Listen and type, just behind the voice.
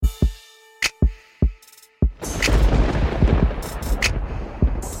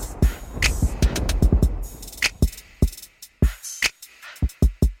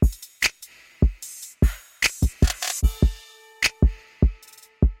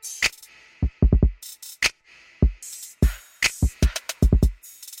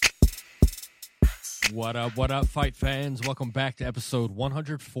What up, fight fans? Welcome back to episode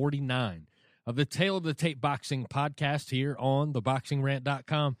 149 of the Tale of the Tape Boxing podcast here on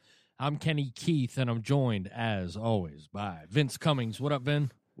theboxingrant.com. I'm Kenny Keith, and I'm joined, as always, by Vince Cummings. What up,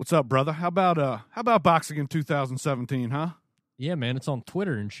 Vin? What's up, brother? How about boxing in 2017, huh? Yeah, man, it's on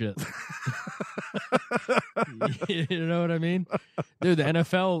Twitter and shit. You know what I mean? Dude, the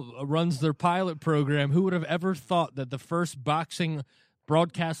NFL runs their pilot program. Who would have ever thought that the first boxing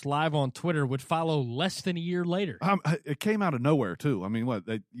broadcast live on Twitter would follow less than a year later? It came out of nowhere, too. I mean,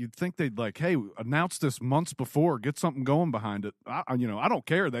 you'd think they'd hey, announce this months before, get something going behind it. I don't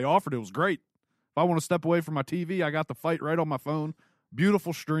care. They offered it. It was great. If I want to step away from my TV, I got the fight right on my phone.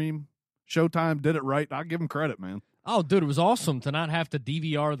 Beautiful stream. Showtime did it right. I give them credit, man. Oh, dude, it was awesome to not have to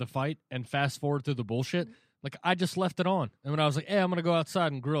DVR the fight and fast forward through the bullshit. Like, I just left it on. And when I was like, hey, I'm going to go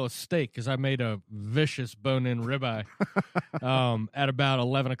outside and grill a steak because I made a vicious bone-in ribeye at about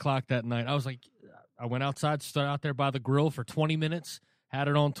 11 o'clock that night. I was like, I went outside, stood out there by the grill for 20 minutes, had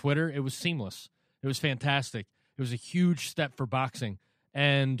it on Twitter. It was seamless. It was fantastic. It was a huge step for boxing.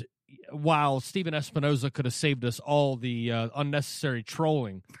 And while Steven Espinoza could have saved us all the unnecessary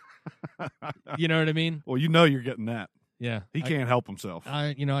trolling, you know what I mean? Well, you're getting that. Yeah. He can't help himself.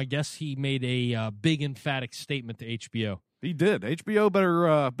 I guess he made a big emphatic statement to HBO. He did. HBO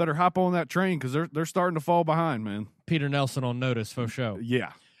better hop on that train because they're starting to fall behind, man. Peter Nelson on notice for show.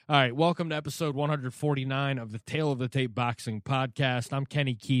 Yeah. All right, welcome to episode 149 of the Tale of the Tape Boxing podcast. I'm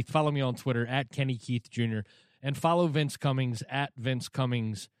Kenny Keith. Follow me on Twitter at Kenny Keith Jr. and follow Vince Cummings at Vince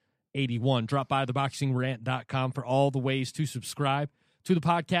Cummings 81. Drop by theboxingrant.com for all the ways to subscribe to the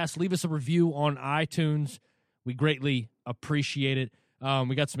podcast. Leave us a review on iTunes. We greatly appreciate it.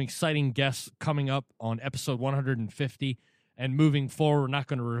 We got some exciting guests coming up on episode 150. And moving forward, we're not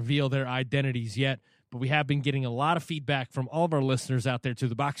going to reveal their identities yet, but we have been getting a lot of feedback from all of our listeners out there to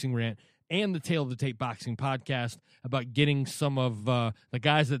the Boxing Rant and the Tale of the Tape Boxing podcast about getting some of the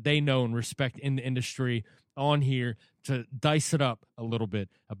guys that they know and respect in the industry on here to dice it up a little bit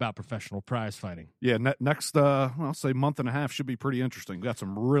about professional prize fighting. Yeah, next, I'll say month and a half should be pretty interesting. We got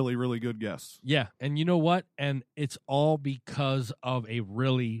some really, really good guests. Yeah, and you know what? And it's all because of a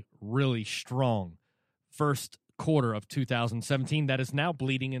really, really strong first quarter of 2017 that is now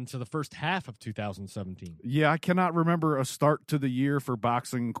bleeding into the first half of 2017. Yeah, I cannot remember a start to the year for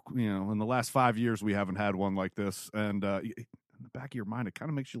boxing. In the last 5 years, we haven't had one like this. And in the back of your mind, it kind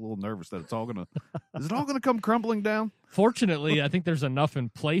of makes you a little nervous that it's all going to, is it all going to come crumbling down? Fortunately, I think there's enough in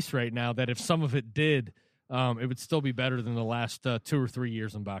place right now that if some of it did, it would still be better than the last 2 or 3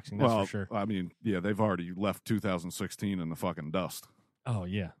 years in boxing. That's for sure. I mean, yeah, they've already left 2016 in the fucking dust. Oh,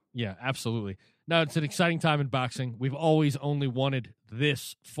 yeah. Yeah, absolutely. No, it's an exciting time in boxing. We've always only wanted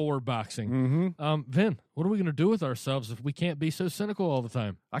this for boxing. Mm-hmm. Vin, what are we going to do with ourselves if we can't be so cynical all the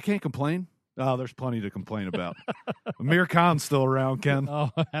time? I can't complain. Oh, there's plenty to complain about. Amir Khan's still around, Ken.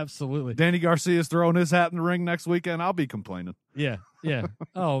 Oh, absolutely. Danny Garcia's throwing his hat in the ring next weekend. I'll be complaining. Yeah.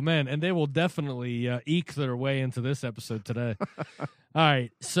 Oh, man. And they will definitely eke their way into this episode today. All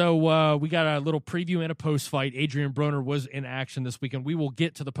right. So we got a little preview and a post-fight. Adrian Broner was in action this weekend. We will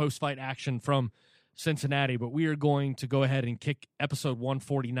get to the post-fight action from Cincinnati, but we are going to go ahead and kick episode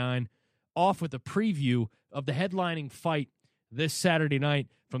 149 off with a preview of the headlining fight this Saturday night.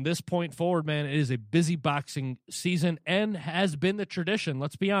 From this point forward, man, it is a busy boxing season and has been the tradition.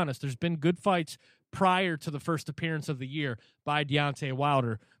 Let's be honest. There's been good fights prior to the first appearance of the year by Deontay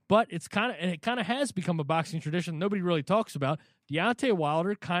Wilder, but it kind of has become a boxing tradition nobody really talks about. Deontay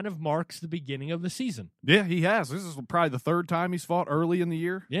Wilder kind of marks the beginning of the season. Yeah, he has. This is probably the third time he's fought early in the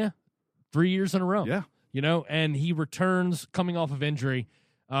year. Yeah, 3 years in a row. Yeah. And he returns coming off of injury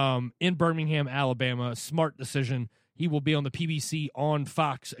in Birmingham, Alabama. Smart decision. He will be on the PBC on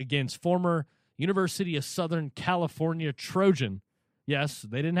Fox against former University of Southern California Trojan. Yes,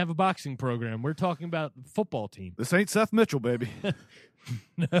 they didn't have a boxing program. We're talking about the football team. This ain't Seth Mitchell, baby.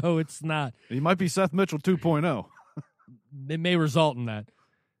 No, it's not. He might be Seth Mitchell 2.0. It may result in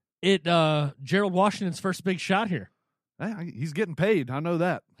that. Gerald Washington's first big shot here. Hey, he's getting paid. I know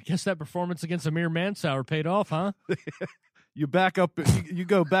that. I guess that performance against Amir Mansauer paid off, huh? You back up. You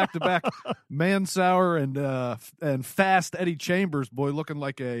go back to back. Mansauer and fast Eddie Chambers, boy, looking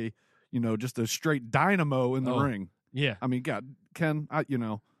like just a straight dynamo in the ring. Yeah. I mean, God, Ken,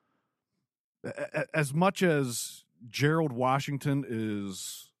 as much as Gerald Washington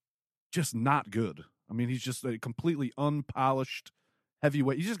is just not good. I mean, he's just a completely unpolished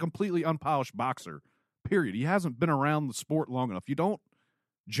heavyweight. He's just a completely unpolished boxer, period. He hasn't been around the sport long enough. You don't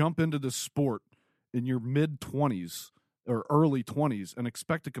jump into this sport in your mid-20s or early 20s and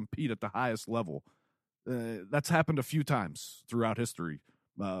expect to compete at the highest level. That's happened a few times throughout history.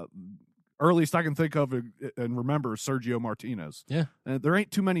 earliest I can think of and remember is Sergio Martinez. Yeah. And there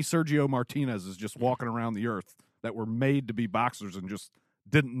ain't too many Sergio Martinezes just walking around the earth that were made to be boxers and just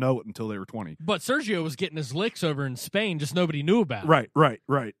didn't know it until they were 20. But Sergio was getting his licks over in Spain, just nobody knew about it.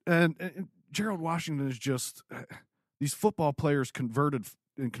 Right. And Gerald Washington is just these football players converted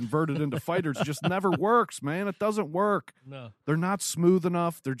into fighters just never works, man. It doesn't work. No. They're not smooth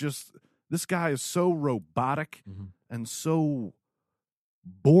enough. They're just this guy is so robotic and so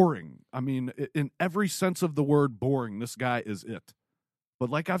boring. I mean, in every sense of the word boring, this guy is it. But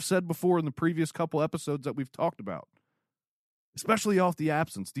like I've said before in the previous couple episodes that we've talked about, especially off the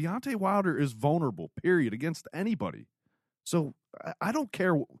absence, Deontay Wilder is vulnerable, period, against anybody. So I don't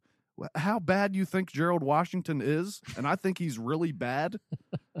care how bad you think Gerald Washington is, and I think he's really bad.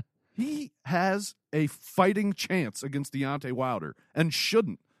 He has a fighting chance against Deontay Wilder and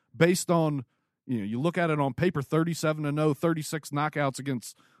shouldn't, based on, you look at it on paper, 37-0, 36 knockouts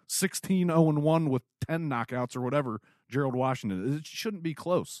against 16-0-1 with 10 knockouts or whatever Gerald Washington is. It shouldn't be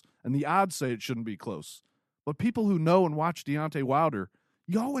close, and the odds say it shouldn't be close. But people who know and watch Deontay Wilder,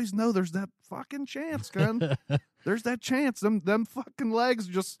 you always know there's that fucking chance, Ken. There's that chance. Them fucking legs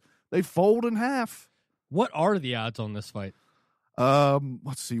just, they fold in half. What are the odds on this fight?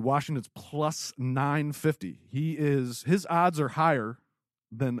 Let's see. Washington's plus 950. His odds are higher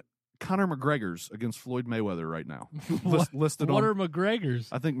than Conor McGregor's against Floyd Mayweather right now. Listed what on, are McGregor's?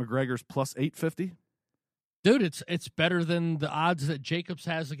 I think McGregor's plus 850. Dude, it's better than the odds that Jacobs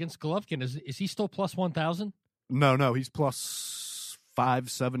has against Golovkin. Is he still plus 1,000? No, he's plus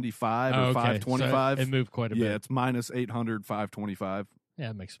 575 or 525. So it moved quite a bit. Yeah, it's minus 800, 525. Yeah,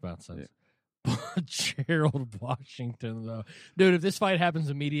 it makes about sense. Yeah. Gerald Washington, though. Dude, if this fight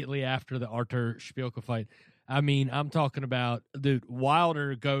happens immediately after the Artur Szpilka fight, I mean, I'm talking about, dude,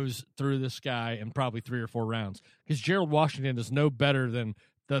 Wilder goes through this guy in probably 3 or 4 rounds because Gerald Washington is no better than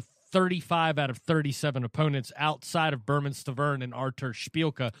the 35 out of 37 opponents outside of Berman Stavern and Artur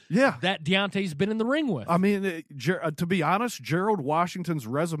Szpilka that Deontay's been in the ring with. I mean, to be honest, Gerald Washington's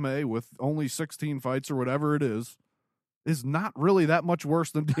resume with only 16 fights or whatever it is not really that much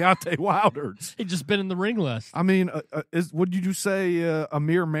worse than Deontay Wilder's. He's just been in the ring less. I mean, would you say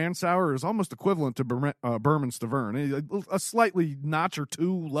Amir Mansauer is almost equivalent to Berman Stavern? A slightly notch or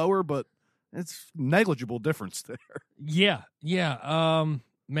two lower, but it's negligible difference there. Yeah.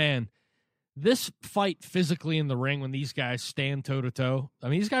 Man, this fight physically in the ring when these guys stand toe-to-toe, I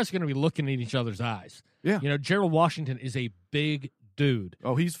mean, these guys are going to be looking at each other's eyes. Yeah. Gerald Washington is a big dude.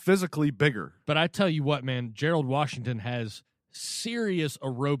 Oh, he's physically bigger. But I tell you what, man, Gerald Washington has serious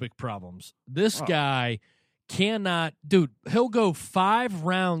aerobic problems. This guy cannot, dude, he'll go 5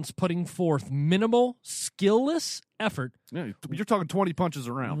 rounds putting forth minimal, skillless effort. Yeah, you're talking 20 punches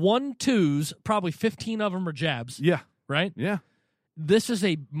around. 1-2s, probably 15 of them are jabs. Yeah. Right? Yeah. This is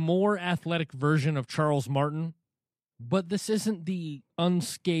a more athletic version of Charles Martin, but this isn't the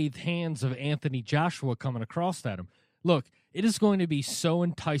unscathed hands of Anthony Joshua coming across at him. Look, it is going to be so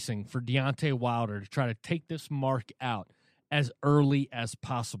enticing for Deontay Wilder to try to take this mark out as early as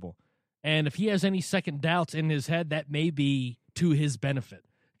possible. And if he has any second doubts in his head, that may be to his benefit.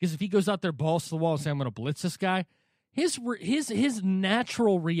 Because if he goes out there, balls to the wall, and say, I'm going to blitz this guy, his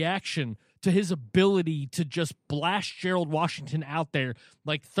natural reaction to his ability to just blast Gerald Washington out there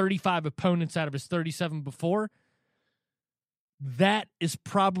like 35 opponents out of his 37 before, that is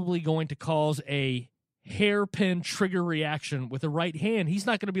probably going to cause a hairpin trigger reaction with a right hand. He's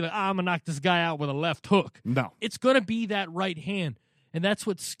not going to be like, I'm going to knock this guy out with a left hook. No. It's going to be that right hand. And that's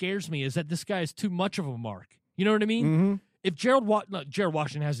what scares me, is that this guy is too much of a mark. You know what I mean? Mm-hmm. If Gerald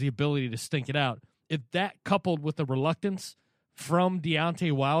Washington has the ability to stink it out, if that coupled with the reluctance from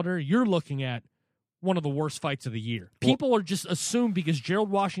Deontay Wilder, you're looking at one of the worst fights of the year. People are just assumed because Gerald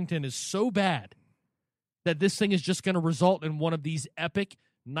Washington is so bad that this thing is just going to result in one of these epic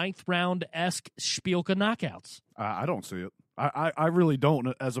 9th round-esque Szpilka knockouts. I don't see it. I really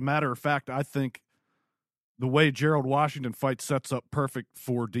don't. As a matter of fact, I think the way Gerald Washington fight sets up perfect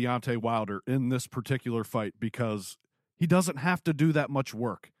for Deontay Wilder in this particular fight because he doesn't have to do that much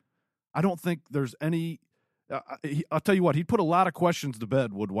work. I don't think there's any I'll tell you what, he'd put a lot of questions to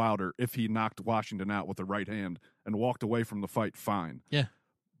bed, would Wilder, if he knocked Washington out with the right hand and walked away from the fight fine. Yeah.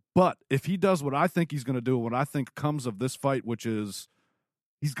 But if he does what I think he's going to do, what I think comes of this fight, which is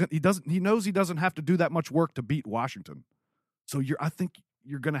he knows he doesn't have to do that much work to beat Washington. So I think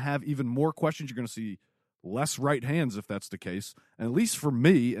you're going to have even more questions. You're going to see less right hands if that's the case. And at least for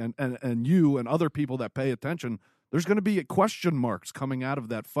me and you and other people that pay attention, there's going to be question marks coming out of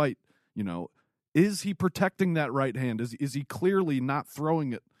that fight. Is he protecting that right hand? Is he clearly not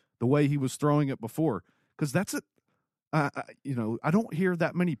throwing it the way he was throwing it before? Because that's it. I don't hear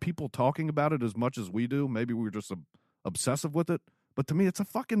that many people talking about it as much as we do. Maybe we're just obsessive with it. But to me, it's a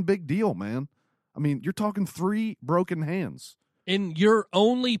fucking big deal, man. I mean, you're talking 3 broken hands. In your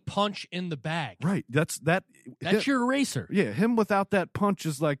only punch in the bag. Right. That's your eraser. Yeah, him without that punch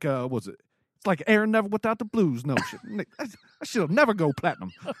is like, was it? It's like Aaron Neville without the blues. No, shit. That shit'll never go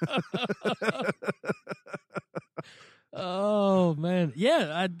platinum. Oh, man.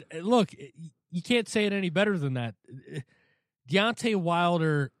 Yeah, look, you can't say it any better than that. Deontay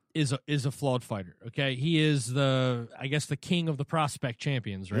Wilder is a flawed fighter, okay? He is the king of the prospect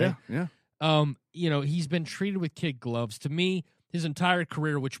champions, right? Yeah. He's been treated with kid gloves. To me, his entire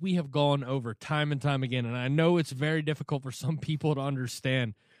career, which we have gone over time and time again, and I know it's very difficult for some people to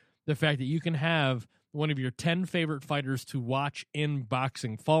understand the fact that you can have one of your 10 favorite fighters to watch in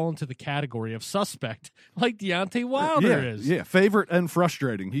boxing fall into the category of suspect like Deontay Wilder is. Yeah, favorite and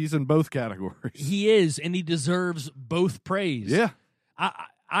frustrating. He's in both categories. He is, and he deserves both praise. Yeah. I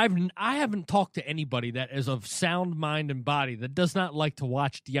haven't talked to anybody that is of sound mind and body that does not like to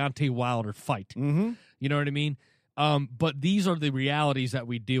watch Deontay Wilder fight. Mm-hmm. You know what I mean? But these are the realities that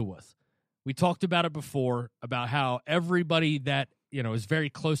we deal with. We talked about it before, about how everybody that is very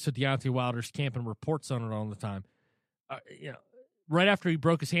close to Deontay Wilder's camp and reports on it all the time. Right after he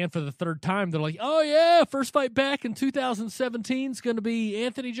broke his hand for the 3rd time, they're like, "Oh yeah, first fight back in 2017 is going to be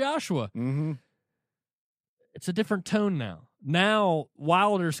Anthony Joshua." Mm-hmm. It's a different tone now. Now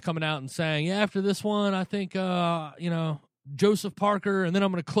Wilder's coming out and saying, "Yeah, after this one, I think Joseph Parker, and then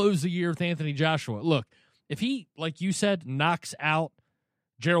I'm going to close the year with Anthony Joshua." Look, if he, like you said, knocks out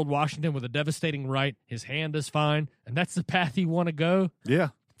Gerald Washington with a devastating right, his hand is fine, and that's the path you want to go. Yeah.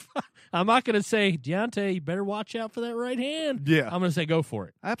 I'm not going to say, Deontay, you better watch out for that right hand. Yeah. I'm going to say go for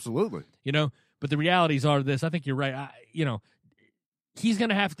it. Absolutely. But the realities are this. I think you're right. He's going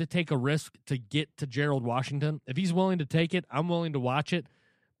to have to take a risk to get to Gerald Washington. If he's willing to take it, I'm willing to watch it.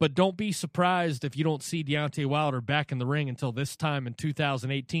 But don't be surprised if you don't see Deontay Wilder back in the ring until this time in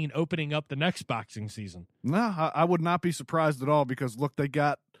 2018, opening up the next boxing season. No, I would not be surprised at all because, look, they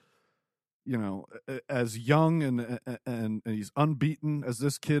got, as young and he's unbeaten as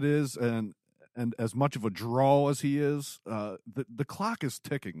this kid is and as much of a draw as he is, the clock is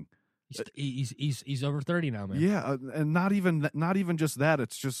ticking. He's over 30 now, man. Yeah, and not even just that.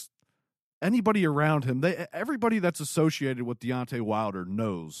 It's just anybody around him, everybody that's associated with Deontay Wilder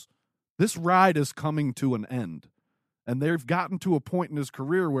knows this ride is coming to an end. And they've gotten to a point in his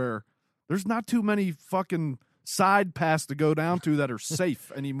career where there's not too many fucking side paths to go down to that are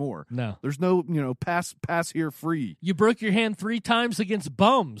safe anymore. No. There's no, pass here free. You broke your hand 3 times against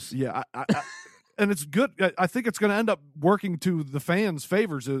bums. Yeah, and it's good. I think it's going to end up working to the fans'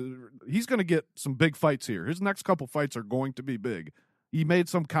 favors. He's going to get some big fights here. His next couple fights are going to be big. He made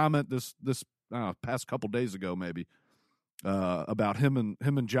some comment this past couple days ago, maybe, about him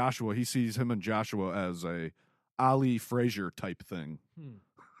and Joshua. He sees him and Joshua as a Ali Frazier type thing.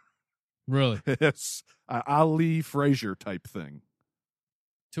 Really? It's Ali Frazier type thing.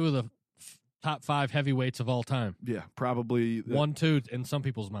 2 of the top 5 heavyweights of all time. Yeah, probably 1, 2 in some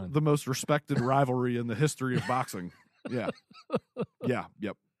people's minds. The most respected rivalry in the history of boxing. Yeah. Yeah.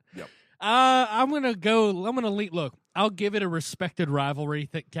 Yep. I'm gonna lead. Look, I'll give it a respected rivalry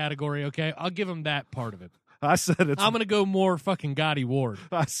category. Okay, I'll give him that part of it. I said it's. I'm gonna go more fucking Gotti Ward.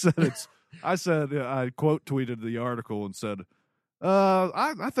 I quote tweeted the article and said,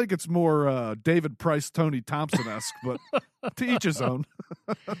 I think it's more David Price, Tony Thompson-esque, but to each his own.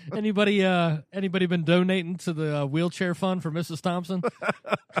 Anybody been donating to the wheelchair fund for Mrs. Thompson?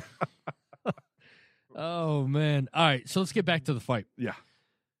 Oh man! All right, so let's get back to the fight. Yeah.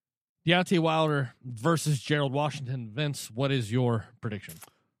 Deontay Wilder versus Gerald Washington. Vince, what is your prediction?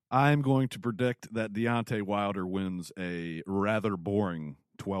 I'm going to predict that Deontay Wilder wins a rather boring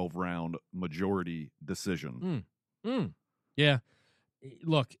 12-round majority decision. Yeah.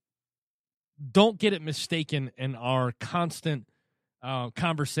 Look, don't get it mistaken in our constant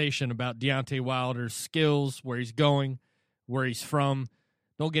conversation about Deontay Wilder's skills, where he's going, where he's from.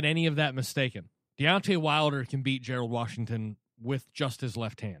 Don't get any of that mistaken. Deontay Wilder can beat Gerald Washington with just his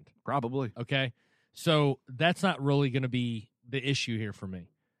left hand. Probably. Okay? So that's not really going to be the issue here for me.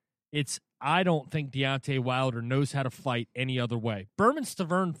 I don't think Deontay Wilder knows how to fight any other way. Berman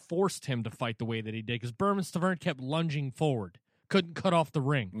Stavern forced him to fight the way that he did because Berman Stavern kept lunging forward, couldn't cut off the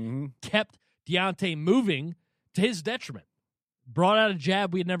ring, kept Deontay moving to his detriment, brought out a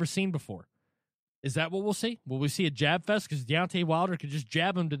jab we had never seen before. Is that what we'll see? Will we see a jab fest because Deontay Wilder could just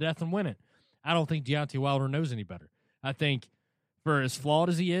jab him to death and win it? I don't think Deontay Wilder knows any better. I think for as flawed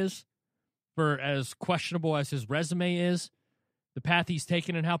as he is, for as questionable as his resume is, the path he's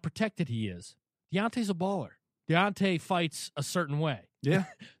taken and how protected he is, Deontay's a baller. Deontay fights a certain way. Yeah.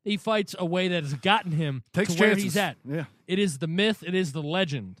 He fights a way that has gotten him Takes to where chances. he's at. Yeah. It is the myth. It is the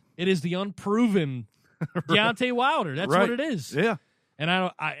legend. It is the unproven Deontay Wilder. That's Right. what it is. Yeah.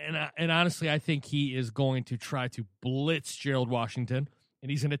 And honestly, I think he is going to try to blitz Gerald Washington, and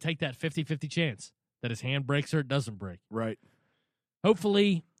he's going to take that 50-50 chance that his hand breaks or it doesn't break. Right.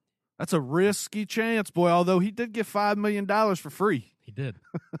 Hopefully. That's a risky chance, boy, although he did get $5 million for free. He did.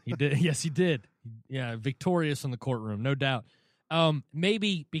 He did. Yes, he did. Yeah, victorious in the courtroom, no doubt.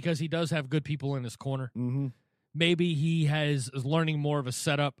 Maybe because he does have good people in his corner. Mm-hmm. Maybe he is learning more of a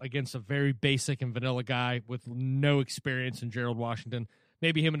setup against a very basic and vanilla guy with no experience in Gerald Washington.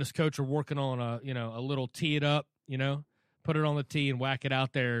 Maybe him and his coach are working on a little tee it up, put it on the tee and whack it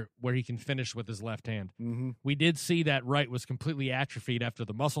out there where he can finish with his left hand. Mm-hmm. We did see that right was completely atrophied after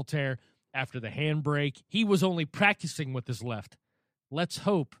the muscle tear, after the hand break. He was only practicing with his left. Let's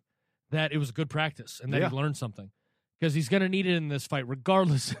hope that it was a good practice and that he learned something, because he's going to need it in this fight,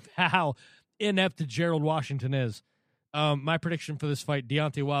 regardless of how inept Gerald Washington is. My prediction for this fight,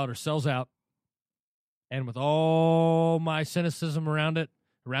 Deontay Wilder sells out, and with all my cynicism around it,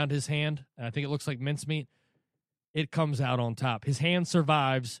 around his hand, and I think it looks like mincemeat, it comes out on top. His hand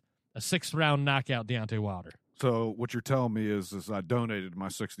survives a 6th-round knockout Deontay Wilder. So what you're telling me is I donated my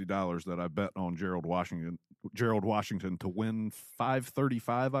 $60 that I bet on Gerald Washington to win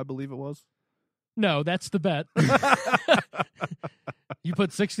 535, I believe it was. No, that's the bet. You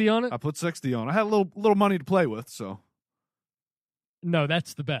put 60 on it? I put 60 on. I had a little money to play with, so. No,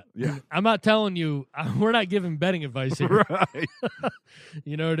 that's the bet. Yeah. I'm not telling you. We're not giving betting advice here. Right.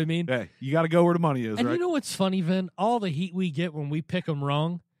 You know what I mean? Hey, you got to go where the money is, and right? You know what's funny, Vin? All the heat we get when we pick them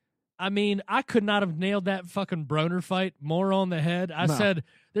wrong. I mean, I could not have nailed that fucking Broner fight more on the head. I said,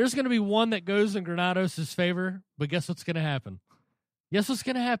 there's going to be one that goes in Granados' favor, but guess what's going to happen? Guess what's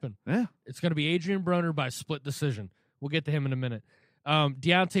going to happen? Yeah. It's going to be Adrian Broner by split decision. We'll get to him in a minute.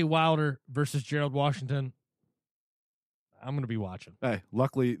 Deontay Wilder versus Gerald Washington. I'm going to be watching. Hey,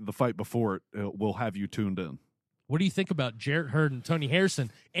 luckily the fight before it will have you tuned in. What do you think about Jarrett Hurd and Tony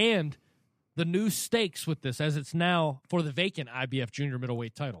Harrison and the new stakes with this, as it's now for the vacant IBF junior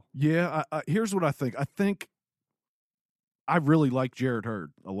middleweight title? Yeah, here's what I think. I think I really like Jarrett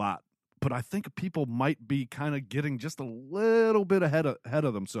Hurd a lot, but I think people might be kind of getting just a little bit ahead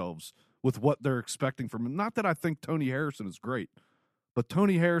of themselves with what they're expecting from him. Not that I think Tony Harrison is great, but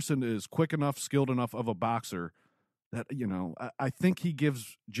Tony Harrison is quick enough, skilled enough of a boxer that, I think he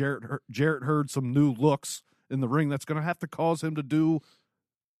gives Jarrett Hurd some new looks in the ring that's going to have to cause him to do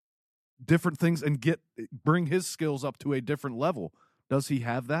different things and bring his skills up to a different level. Does he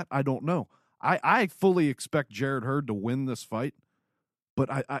have that? I don't know. I fully expect Jarrett Hurd to win this fight, but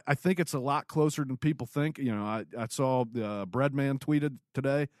I think it's a lot closer than people think. I saw Breadman tweeted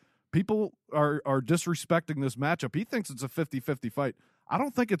today, people are disrespecting this matchup. He thinks it's a 50-50 fight. I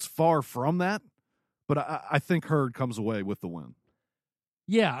don't think it's far from that, but I think Hurd comes away with the win.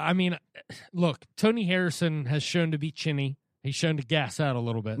 Yeah, I mean, look, Tony Harrison has shown to be chinny. He's shown to gas out a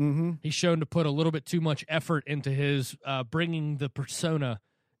little bit. Mm-hmm. He's shown to put a little bit too much effort into his bringing the persona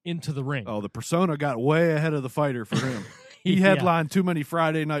into the ring. Oh, the persona got way ahead of the fighter for him. He headlined too many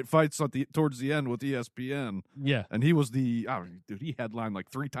Friday night fights towards the end with ESPN. Yeah. And he was he headlined like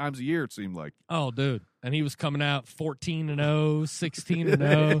 3 times a year, it seemed like. Oh, dude. And he was coming out 14-0,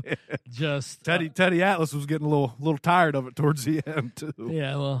 16-0. Just Teddy Atlas was getting a little tired of it towards the end, too.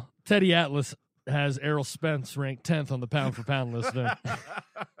 Yeah, well, Teddy Atlas has Errol Spence ranked 10th on the pound-for-pound list.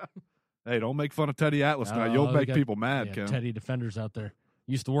 Hey, don't make fun of Teddy Atlas now. You'll make people mad, Ken. Teddy defenders out there.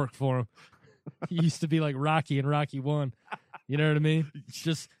 Used to work for him. He used to be like Rocky in Rocky 1. You know what I mean? It's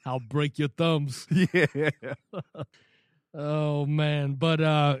just, I'll break your thumbs. Yeah. Oh, man. But,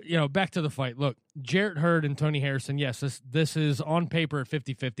 back to the fight. Look, Jarrett Hurd and Tony Harrison, yes, this is on paper at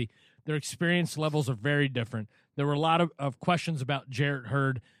 50-50. Their experience levels are very different. There were a lot of questions about Jarrett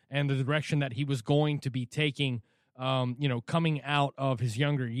Hurd and the direction that he was going to be taking, coming out of his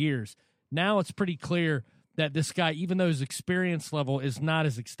younger years. Now it's pretty clear that this guy, even though his experience level is not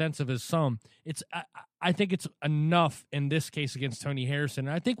as extensive as some, I think it's enough in this case against Tony Harrison.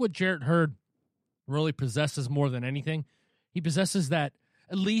 And I think what Jarrett Hurd really possesses more than anything, he possesses that,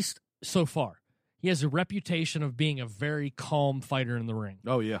 at least so far. He has a reputation of being a very calm fighter in the ring.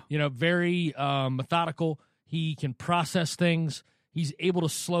 Oh, yeah. Very methodical. He can process things. He's able to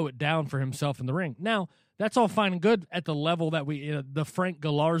slow it down for himself in the ring. Now, that's all fine and good at the level that the Frank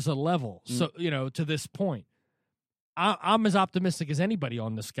Galarza level. So, to this point, I'm as optimistic as anybody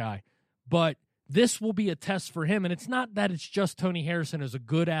on this guy, but this will be a test for him. And it's not that it's just Tony Harrison is a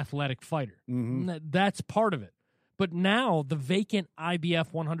good athletic fighter. Mm-hmm. That's part of it. But now the vacant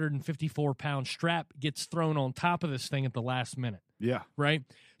IBF 154-pound strap gets thrown on top of this thing at the last minute. Yeah. Right?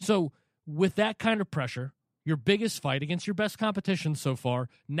 So with that kind of pressure, your biggest fight against your best competition so far,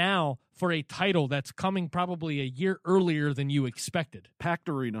 now for a title that's coming probably a year earlier than you expected. Packed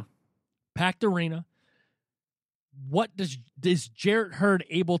arena. What is Jarrett Hurd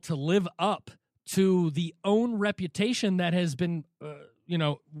able to live up to the own reputation that has been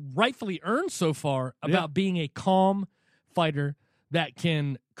rightfully earned so far about being a calm fighter that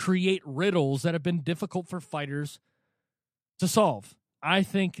can create riddles that have been difficult for fighters to solve? I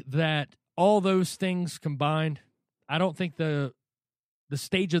think that all those things combined, I don't think the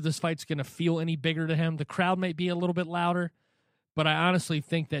stage of this fight's going to feel any bigger to him. The crowd might be a little bit louder, but I honestly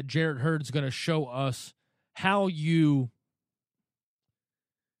think that Jarrett Hurd's going to show us how you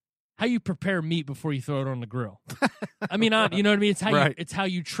prepare meat before you throw it on the grill. I mean, you know what I mean? It's how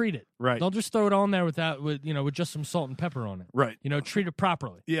you treat it. Right. Don't just throw it on there with just some salt and pepper on it. Right. Treat it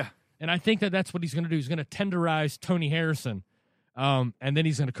properly. Yeah. And I think that that's what he's going to do. He's going to tenderize Tony Harrison, and then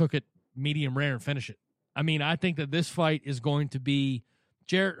he's going to cook it medium rare and finish it. I mean, I think that this fight is going to be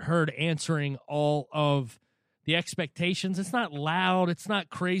Jarrett Hurd answering all of the expectations. It's not loud, it's not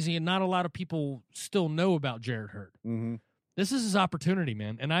crazy, and not a lot of people still know about Jarrett Hurd. Mm-hmm. This is his opportunity,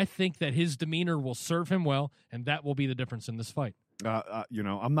 man, and I think that his demeanor will serve him well, and that will be the difference in this fight.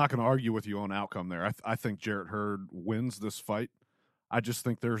 I'm not going to argue with you on outcome there. I think Jarrett Hurd wins this fight. I just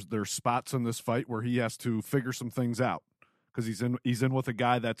think there's spots in this fight where he has to figure some things out, because he's in with a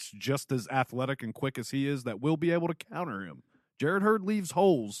guy that's just as athletic and quick as he is, that will be able to counter him. Jarrett Hurd leaves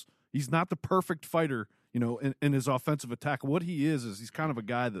holes. He's not the perfect fighter, in his offensive attack. What he is he's kind of a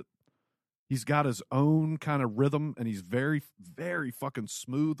guy that he's got his own kind of rhythm, and he's very, very fucking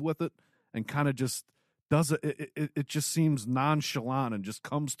smooth with it, and kind of just does it. It just seems nonchalant and just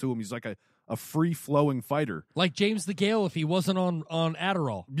comes to him. He's like a free-flowing fighter. Like James the Gale if he wasn't on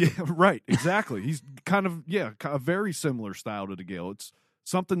Adderall. Yeah, right, exactly. He's kind of, a very similar style to the Gale. It's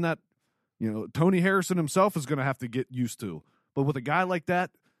something that, Tony Harrison himself is going to have to get used to. But with a guy like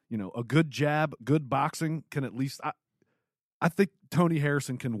that, a good jab, good boxing can at least I think Tony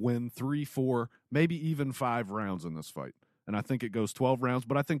Harrison can win 3, 4, maybe even 5 rounds in this fight. And I think it goes 12 rounds,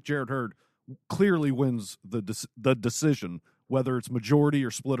 but I think Jarrett Hurd clearly wins the decision, whether it's majority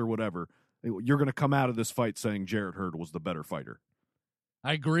or split or whatever. You're going to come out of this fight saying Jarrett Hurd was the better fighter.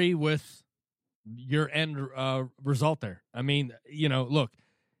 I agree with your end result there. I mean, look,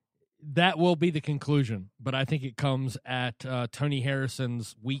 that will be the conclusion, but I think it comes at Tony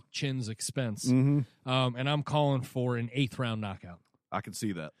Harrison's weak chin's expense. Mm-hmm. And I'm calling for an 8th round knockout. I can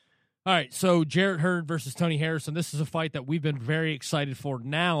see that. All right, so Jarrett Hurd versus Tony Harrison. This is a fight that we've been very excited for.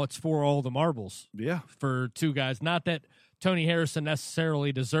 Now it's for all the marbles. Yeah. For two guys. Not that Tony Harrison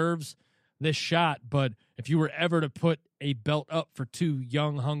necessarily deserves this shot, but if you were ever to put a belt up for 2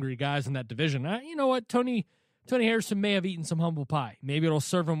 young, hungry guys in that division, you know what? Tony Harrison may have eaten some humble pie. Maybe it'll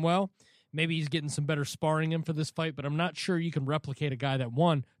serve him well. Maybe he's getting some better sparring in for this fight, but I'm not sure you can replicate a guy that,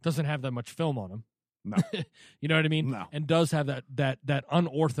 one, doesn't have that much film on him. No. You know what I mean? No. And does have that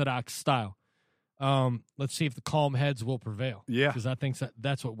unorthodox style. Let's see if the calm heads will prevail. Yeah. Because I think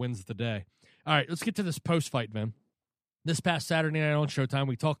that's what wins the day. All right, let's get to this post-fight, man. This past Saturday night on Showtime,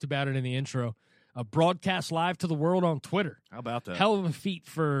 we talked about it in the intro, broadcast live to the world on Twitter. How about that? Hell of a feat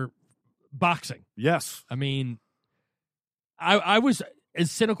for boxing. Yes. I mean, I was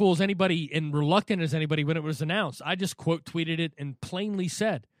as cynical as anybody and reluctant as anybody when it was announced. I just quote tweeted it and plainly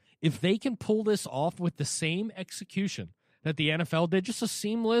said, if they can pull this off with the same execution that the NFL did, just a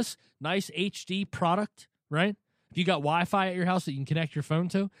seamless, nice HD product, right? If you got Wi-Fi at your house that you can connect your phone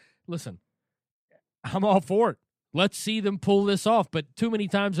to, listen, I'm all for it. Let's see them pull this off. But too many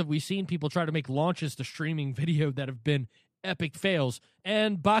times have we seen people try to make launches to streaming video that have been epic fails,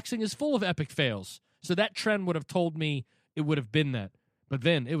 and boxing is full of epic fails. So that trend would have told me it would have been that. But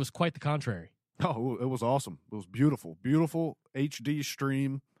then it was quite the contrary. Oh, it was awesome. It was beautiful. Beautiful HD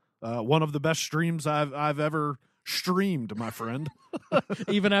stream. One of the best streams I've ever streamed, my friend.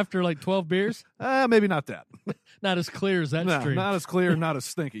 Even after like 12 beers? Maybe not that. Not as clear as that stream. Not as clear, not as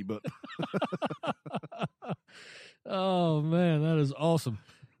stinky, but. Oh, man, that is awesome.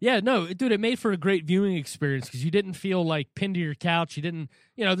 Yeah, no, dude, it made for a great viewing experience because you didn't feel like pinned to your couch. You didn't,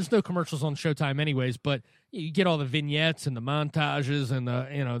 there's no commercials on Showtime anyways, but you get all the vignettes and the montages and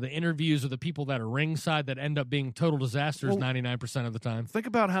the interviews with the people that are ringside that end up being total disasters 99% of the time. Think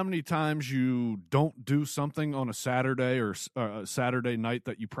about how many times you don't do something on a Saturday or a Saturday night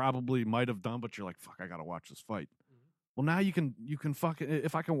that you probably might have done, but you're like, fuck, I got to watch this fight. Well, now you can fucking,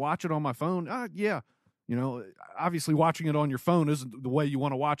 if I can watch it on my phone, yeah. Obviously watching it on your phone isn't the way you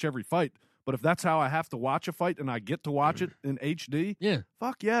want to watch every fight, But if that's how I have to watch a fight and I get to watch it in HD,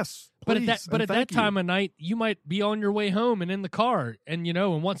 fuck yes. Please, but at that time of night, you might be on your way home and in the car and,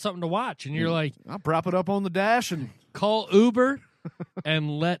 and want something to watch. And you're like, I'll prop it up on the dash and call Uber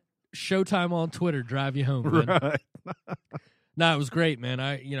and let Showtime on Twitter drive you home. Man. Right. No, it was great, man.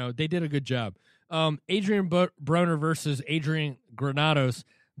 They did a good job. Adrian Broner versus Adrian Granados.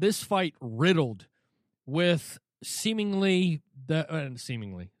 This fight riddled with seemingly.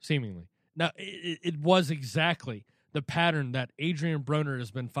 Now, it was exactly the pattern that Adrian Broner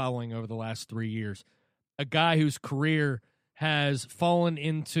has been following over the last 3 years. A guy whose career has fallen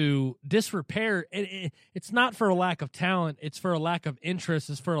into disrepair. It's not for a lack of talent. It's for a lack of interest.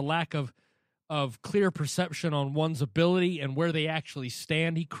 It's for a lack of clear perception on one's ability and where they actually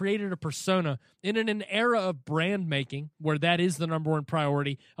stand. He created a persona in an era of brand making where that is the number one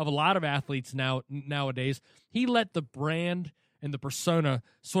priority of a lot of athletes nowadays. He let the brand and the persona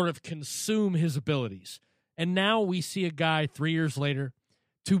sort of consume his abilities. And now we see a guy 3 years later,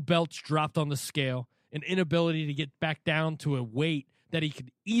 2 belts dropped on the scale, an inability to get back down to a weight that he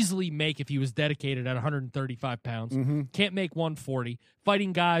could easily make if he was dedicated at 135 pounds. Mm-hmm. Can't make 140.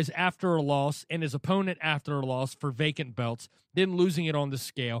 Fighting guys after a loss and his opponent after a loss for vacant belts, then losing it on the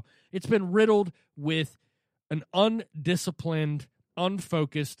scale. It's been riddled with an undisciplined,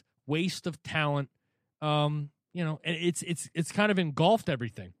 unfocused waste of talent. And it's kind of engulfed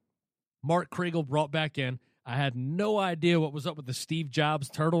everything. Mark Kriegel brought back in. I had no idea what was up with the Steve Jobs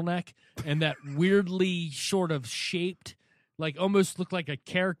turtleneck and that weirdly sort of shaped, like almost looked like a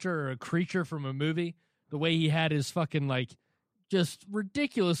character or a creature from a movie. The way he had his fucking like just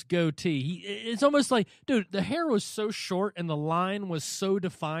ridiculous goatee. It's almost like, dude, the hair was so short and the line was so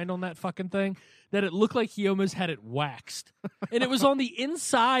defined on that fucking thing that it looked like he almost had it waxed. And it was on the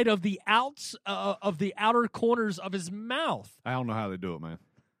inside of the outer corners of his mouth. I don't know how they do it, man.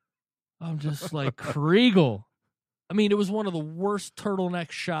 I'm just like, Kriegel. I mean, it was one of the worst turtleneck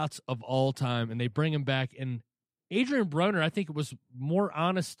shots of all time, and they bring him back. And Adrian Broner, I think it was more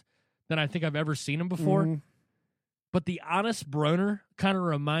honest than I think I've ever seen him before. Mm-hmm. But the honest Broner kind of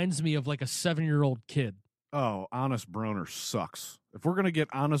reminds me of like a 7-year-old kid. Oh, honest Broner sucks. If we're going to get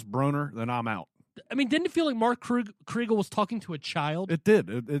honest Broner, then I'm out. I mean, didn't it feel like Mark Kriegel was talking to a child? It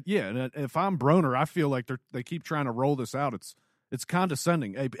did. Yeah, and if I'm Broner, I feel like they keep trying to roll this out. It's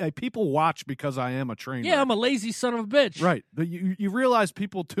condescending. Hey, people watch because I am a trainer. Yeah, I'm a lazy son of a bitch. Right. You realize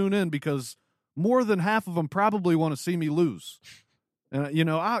people tune in because more than half of them probably want to see me lose. And,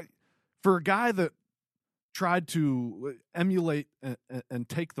 for a guy that tried to emulate and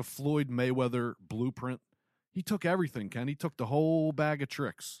take the Floyd Mayweather blueprint, he took everything, Ken. He took the whole bag of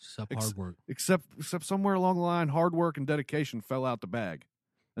tricks. Except hard work. Except somewhere along the line, hard work and dedication fell out the bag.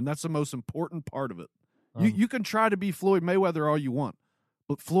 And that's the most important part of it. You can try to be Floyd Mayweather all you want,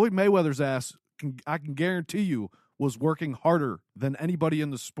 but Floyd Mayweather's ass, I can guarantee you, was working harder than anybody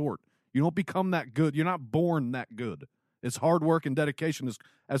in the sport. You don't become that good. You're not born that good. It's hard work and dedication.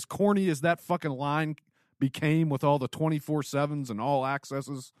 As corny as that fucking line became with all the 24/7s and all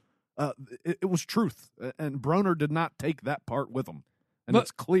accesses, it was truth. And Broner did not take that part with him, and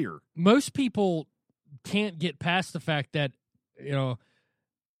it's clear. Most people can't get past the fact that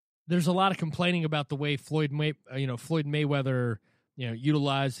there's a lot of complaining about the way Floyd Mayweather,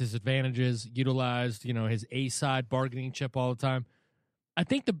 utilized his advantages, utilized, his A-side bargaining chip all the time. I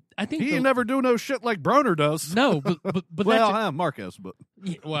think he never do no shit like Broner does. No, but well, Marquez, but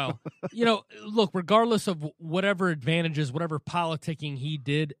well, look, regardless of whatever advantages, whatever politicking he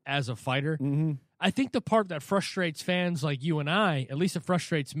did as a fighter, mm-hmm. I think the part that frustrates fans like you and I, at least it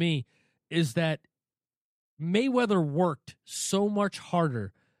frustrates me, is that Mayweather worked so much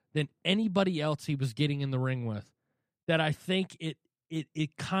harder than anybody else he was getting in the ring with, that I think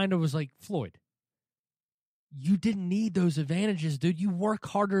it kind of was like, Floyd, you didn't need those advantages, dude. You work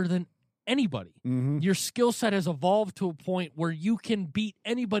harder than anybody. Mm-hmm. Your skill set has evolved to a point where you can beat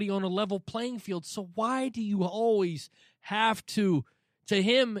anybody on a level playing field. So why do you always have to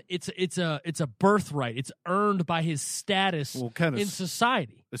him, it's a birthright. It's earned by his status in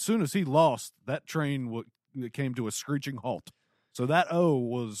society. As soon as he lost, that train came to a screeching halt. So that O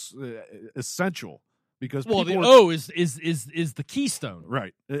was essential because the O is the keystone,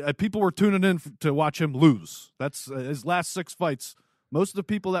 right? People were tuning in to watch him lose. That's his last 6 fights. Most of the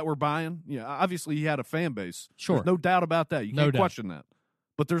people that were buying, obviously he had a fan base. Sure, there's no doubt about that. You can't question that.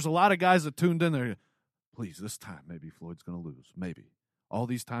 But there's a lot of guys that tuned in there. Please, this time maybe Floyd's going to lose. Maybe all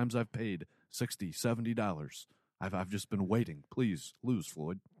these times I've paid $60, $70. I've just been waiting. Please lose,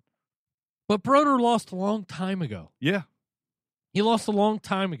 Floyd. But Broner lost a long time ago. Yeah. He lost a long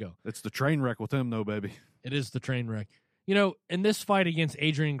time ago. It's the train wreck with him, though, baby. It is the train wreck. In this fight against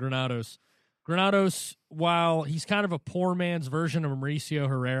Adrian Granados, Granados, while he's kind of a poor man's version of Mauricio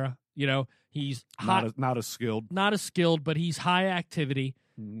Herrera, he's not as skilled, but he's high activity.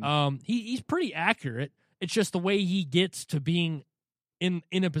 He's pretty accurate. It's just the way he gets to being in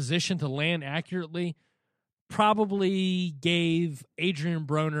a position to land accurately probably gave Adrian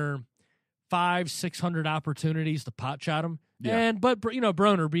Broner 500-600 opportunities to pot shot him. Yeah. But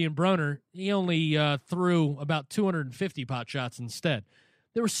Broner being Broner, he only threw about 250 pot shots instead.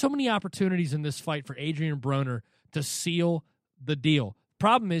 There were so many opportunities in this fight for Adrian Broner to seal the deal.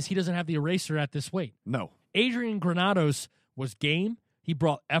 Problem is he doesn't have the eraser at this weight. No. Adrian Granados was game. He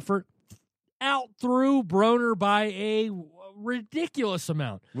brought effort, out through Broner by a ridiculous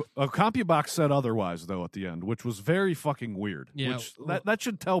amount. CompuBox said otherwise, though, at the end, which was very fucking weird. Yeah. That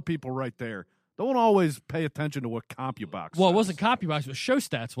should tell people right there. Don't always pay attention to what CompuBox Well, says. it wasn't CompuBox. It was Show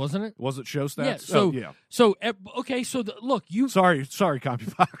Stats, wasn't it? Was it Show Stats? Yeah. Okay. So look, you. Sorry,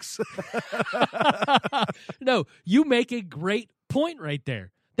 CompuBox. No, you make a great point right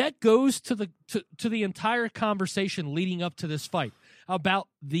there. That goes to the entire conversation leading up to this fight about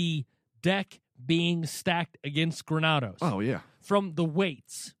the deck being stacked against Granados. Oh, yeah. From the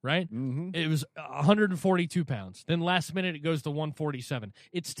weights, right? Mm-hmm. It was 142 pounds. Then last minute it goes to 147.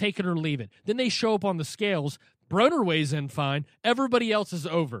 It's take it or leave it. Then they show up on the scales. Broner weighs in fine. Everybody else is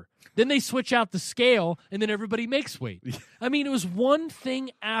over. Then they switch out the scale, and then everybody makes weight. I mean, it was one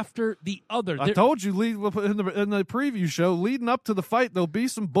thing after the other. I told you in the preview show, leading up to the fight, there'll be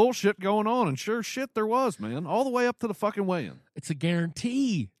some bullshit going on, and sure shit there was, man, all the way up to the fucking weigh-in. It's a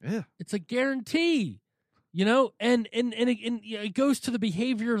guarantee. Yeah. It's a guarantee. And it goes to the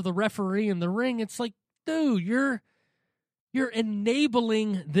behavior of the referee in the ring. It's like, dude, you're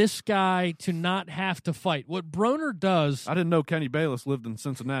enabling this guy to not have to fight. What Broner does... I didn't know Kenny Bayless lived in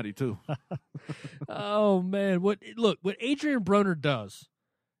Cincinnati, too. Oh, man. What Adrian Broner does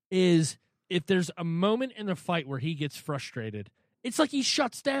is if there's a moment in the fight where he gets frustrated, it's like he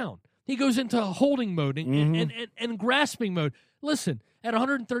shuts down. He goes into holding mode and grasping mode. Listen, at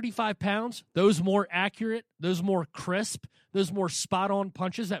 135 pounds, those more accurate, those more crisp, those more spot-on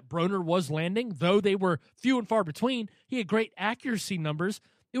punches that Broner was landing, though they were few and far between, he had great accuracy numbers.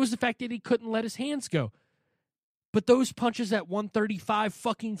 It was the fact that he couldn't let his hands go. But those punches at 135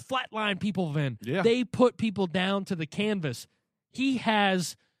 fucking flatline people, Vin. Yeah. They put people down to the canvas. He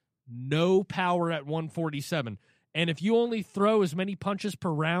has no power at 147. And if you only throw as many punches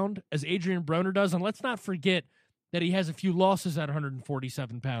per round as Adrian Broner does, and let's not forget that he has a few losses at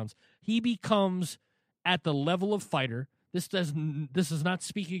 147 pounds, he becomes at the level of fighter. This does not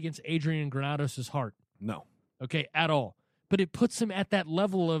speak against Adrian Granados' heart. No. Okay, at all. But it puts him at that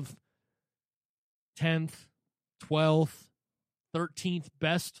level of 10th, 12th, 13th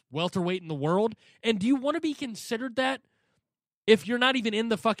best welterweight in the world. And do you want to be considered that if you're not even in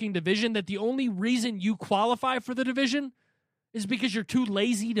the fucking division, that the only reason you qualify for the division is because you're too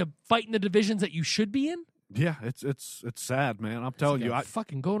lazy to fight in the divisions that you should be in? Yeah, it's sad, man. I'm telling you, I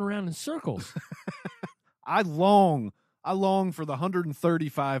fucking going around in circles. I long for the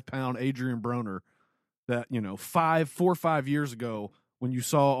 135-pound Adrian Broner that, 4 or 5 years ago when you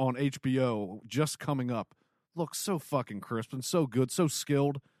saw on HBO just coming up. Looked so fucking crisp and so good, so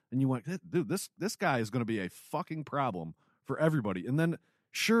skilled, and you went, dude, this guy is going to be a fucking problem for everybody. And then,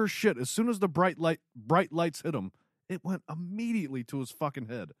 sure shit, as soon as the bright lights hit him, it went immediately to his fucking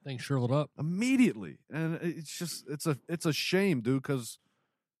head. Things shriveled up Immediately. And it's a shame, dude, because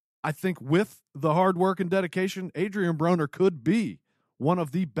I think with the hard work and dedication, Adrian Broner could be one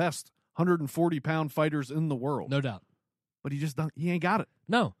of the best 140-pound fighters in the world. No doubt. But he ain't got it.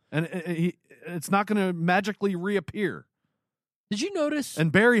 No. And it's not going to magically reappear. Did you notice? And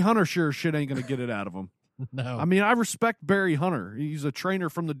Barry Hunter sure shit ain't going to get it out of him. No. I mean, I respect Barry Hunter. He's a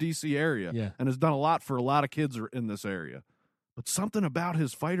trainer from the D.C. area and has done a lot for a lot of kids in this area. But something about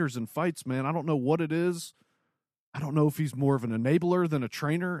his fighters and fights, man, I don't know what it is. I don't know if he's more of an enabler than a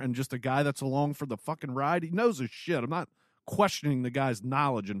trainer and just a guy that's along for the fucking ride. He knows his shit. I'm not questioning the guy's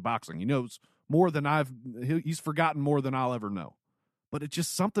knowledge in boxing. He knows more than he's forgotten more than I'll ever know. But it's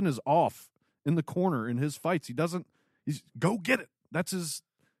just something is off in the corner in his fights. He's go get it. That's his,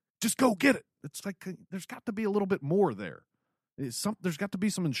 just go get it. It's like there's got to be a little bit more there. There's got to be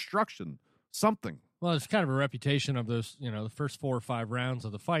some instruction, something. Well, it's kind of a reputation of those, the first 4 or 5 rounds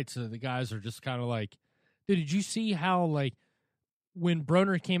of the fights. The guys are just kind of like, dude, did you see how, like, when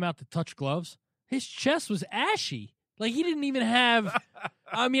Broner came out to touch gloves, his chest was ashy. Like, he didn't even have,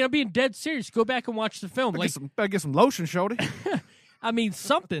 I mean, I'm being dead serious. Go back and watch the film. I get some lotion, shorty. I mean,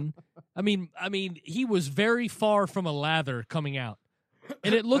 something. I mean, he was very far from a lather coming out.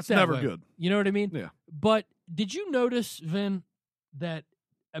 And it looked that never way. Good. You know what I mean? Yeah. But did you notice, Vin, that,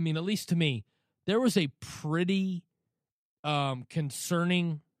 I mean, at least to me, there was a pretty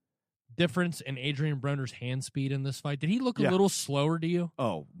concerning difference in Adrian Broner's hand speed in this fight. Did he look a little slower to you?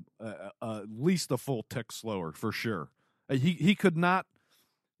 Oh, at least a full tick slower for sure. He could not,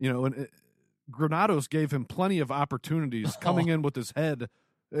 and Granados gave him plenty of opportunities coming in with his head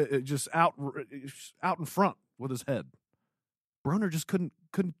just out in front with his head. Broner just couldn't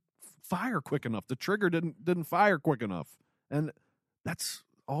fire quick enough. The trigger didn't fire quick enough, and that's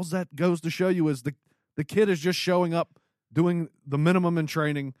all that goes to show you is the kid is just showing up, doing the minimum in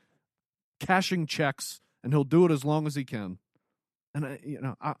training, cashing checks, and he'll do it as long as he can.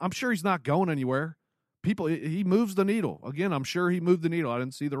 And I'm sure he's not going anywhere. He moves the needle. Again, I'm sure he moved the needle. I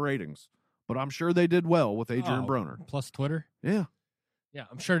didn't see the ratings, but I'm sure they did well with Adrian Broner. Plus Twitter. Yeah. Yeah,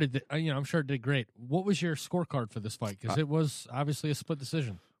 I'm sure it did. I'm sure it did great. What was your scorecard for this fight? Because it was obviously a split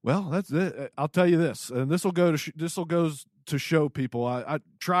decision. Well, that's it. I'll tell you this, and this will go to show people. I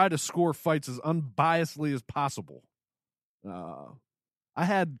try to score fights as unbiasedly as possible. I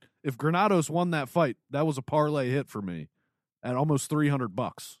had, if Granados won that fight, that was a parlay hit for me at almost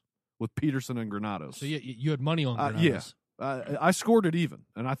 $300 with Peterson and Granados. So you had money on Granados. I scored it even,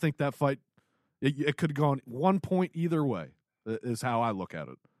 and I think that fight it could have gone 1 point either way. Is how I look at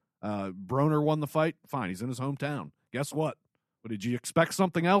it. Broner won the fight. Fine, he's in his hometown. Guess what? But did you expect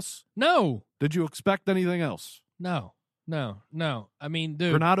something else? No. Did you expect anything else? No. I mean,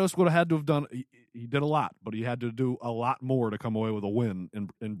 dude, Granados would have had to have done. He did a lot, but he had to do a lot more to come away with a win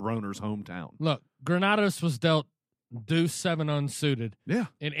in Broner's hometown. Look, Granados was dealt deuce 7 unsuited. Yeah.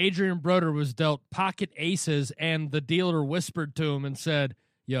 And Adrian Broner was dealt pocket aces, and the dealer whispered to him and said,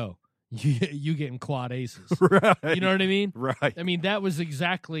 "Yo, you getting quad aces." Right. You know what I mean? Right. I mean, that was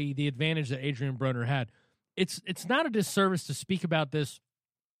exactly the advantage that Adrian Broner had. It's not a disservice to speak about this,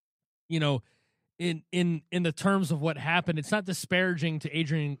 in the terms of what happened. It's not disparaging to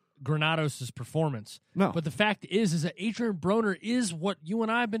Adrian Granados' performance. No. But the fact is that Adrian Broner is what you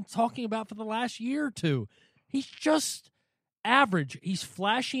and I have been talking about for the last year or two. He's just average. He's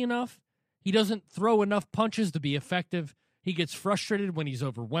flashy enough. He doesn't throw enough punches to be effective. He gets frustrated when he's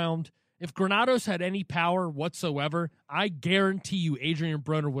overwhelmed. If Granados had any power whatsoever, I guarantee you Adrian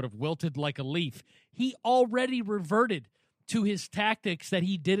Broner would have wilted like a leaf. He already reverted to his tactics that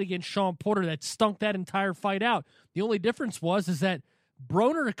he did against Sean Porter that stunk that entire fight out. The only difference is that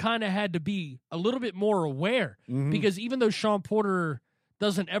Broner kind of had to be a little bit more aware because even though Sean Porter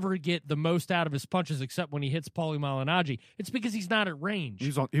doesn't ever get the most out of his punches except when he hits Paulie Malignaggi, it's because he's not at range.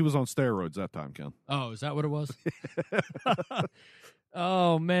 He was on steroids that time, Ken. Oh, is that what it was?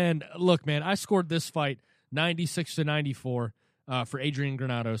 Oh, man. Look, man, I scored this fight 96-94 for Adrian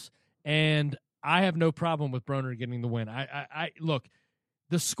Granados, and I have no problem with Broner getting the win. I look,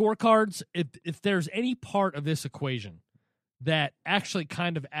 the scorecards, if there's any part of this equation that actually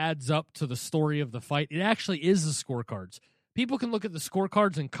kind of adds up to the story of the fight, it actually is the scorecards. People can look at the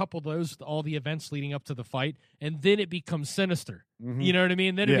scorecards and couple those with all the events leading up to the fight, and then it becomes sinister. You know what I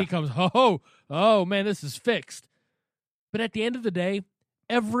mean? Then it becomes, oh, man, this is fixed. But at the end of the day,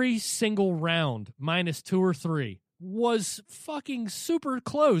 every single round, minus 2 or 3, was fucking super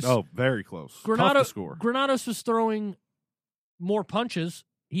close. Oh, very close. Tough to score. Granados was throwing more punches.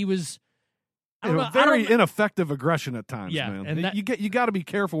 He was very ineffective aggression at times, man. And you got to be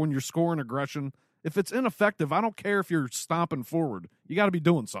careful when you're scoring aggression. If it's ineffective, I don't care if you're stomping forward. You got to be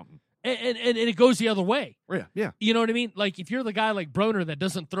doing something. And it goes the other way. Yeah. You know what I mean? Like, if you're the guy like Broner that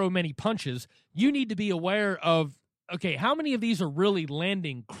doesn't throw many punches, you need to be aware of, okay, how many of these are really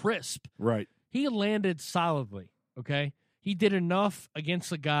landing crisp? Right. He landed solidly, okay? He did enough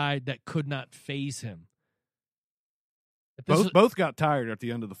against a guy that could not phase him. Both got tired at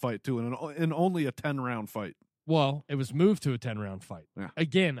the end of the fight, too, in only a 10-round fight. Well, it was moved to a 10-round fight. Yeah.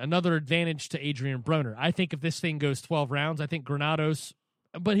 Again, another advantage to Adrian Broner. I think if this thing goes 12 rounds, I think Granados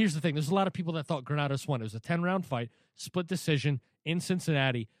 – but here's the thing. There's a lot of people that thought Granados won. It was a 10-round fight, split decision in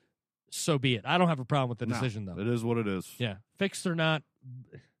Cincinnati. So be it. I don't have a problem with the decision, though. It is what it is. Yeah. Fixed or not,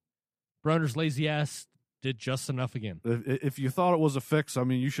 Broner's lazy ass did just enough again. If you thought it was a fix, I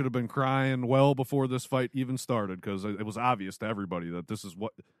mean, you should have been crying well before this fight even started because it was obvious to everybody that this is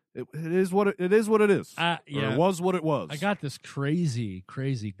what it is. What it is. What it is. Yeah. Or it was what it was. I got this crazy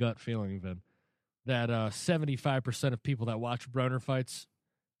gut feeling, Vin, that 75% of people that watch Broner fights,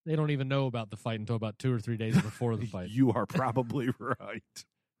 they don't even know about the fight until about 2 or 3 days before the fight. You are probably right.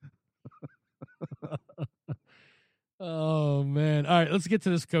 Oh, man. All right, let's get to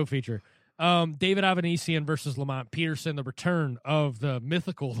this co-feature. David Avanesian versus Lamont Peterson, the return of the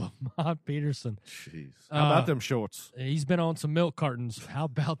mythical Lamont Peterson. Jeez. How about them shorts? He's been on some milk cartons. How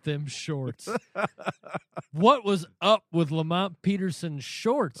about them shorts? What was up with Lamont Peterson's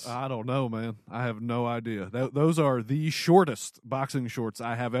shorts? I don't know, man. I have no idea. Those are the shortest boxing shorts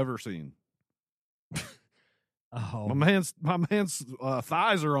I have ever seen. Oh, my man's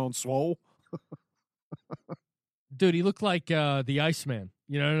thighs are on swole. Dude, he looked like the Iceman.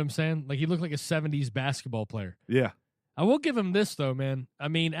 You know what I'm saying? Like, he looked like a 70s basketball player. Yeah. I will give him this, though, man. I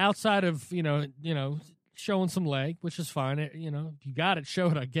mean, outside of, you know, showing some leg, which is fine. If you got it, show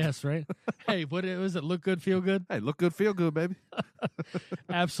it, I guess, right? Hey, what was it? Look good, feel good? Hey, look good, feel good, baby.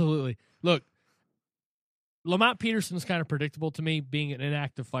 Absolutely. Look, Lamont Peterson's kind of predictable to me, being an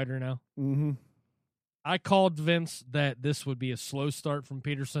inactive fighter now. Mm-hmm. I called Vince that this would be a slow start from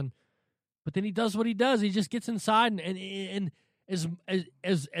Peterson, but then he does what he does. He just gets inside, and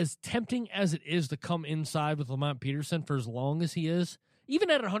as tempting as it is to come inside with Lamont Peterson for as long as he is, even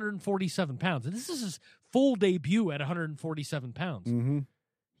at 147 pounds, and this is his full debut at 147 pounds,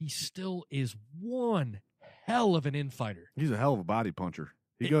 he still is one hell of an infighter. He's a hell of a body puncher.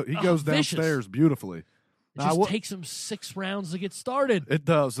 He goes downstairs beautifully. It just takes him 6 rounds to get started. It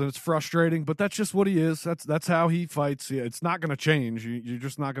does, and it's frustrating, but that's just what he is. That's how he fights. Yeah, it's not going to change. You're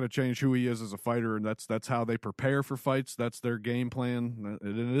just not going to change who he is as a fighter, and that's how they prepare for fights. That's their game plan.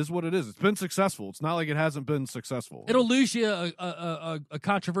 It is what it is. It's been successful. It's not like it hasn't been successful. It'll lose you a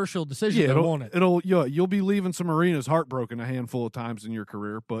controversial decision, won't it? You'll be leaving some arenas heartbroken a handful of times in your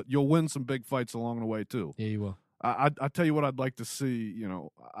career, but you'll win some big fights along the way too. Yeah, you will. I tell you what I'd like to see.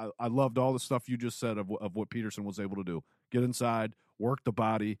 I loved all the stuff you just said of what Peterson was able to do. Get inside, work the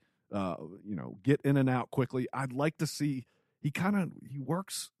body, get in and out quickly. I'd like to see he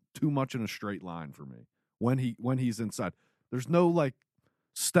works too much in a straight line for me when he's inside. There's no like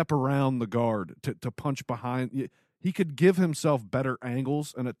step around the guard to punch behind. He could give himself better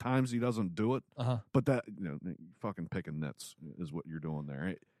angles, and at times he doesn't do it. But that fucking picking nits is what you're doing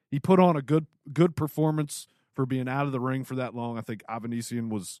there. He put on a good performance for being out of the ring for that long. I think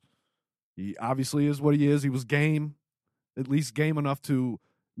Avanesian he obviously is what he is. He was game, at least game enough to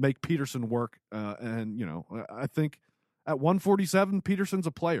make Peterson work. And I think at 147, Peterson's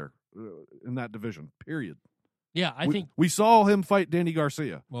a player in that division, period. Yeah, I think we saw him fight Danny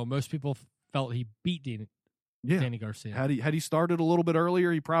Garcia. Well, most people felt he beat Danny Garcia. Had he started a little bit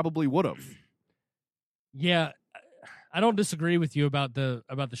earlier, he probably would have. Yeah, I don't disagree with you about the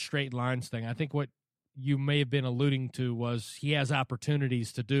straight lines thing. I think what you may have been alluding to was he has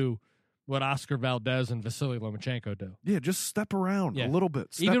opportunities to do what Oscar Valdez and Vasily Lomachenko do. Yeah, just step around a little bit.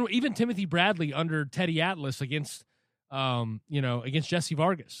 Even Timothy Bradley under Teddy Atlas against Jesse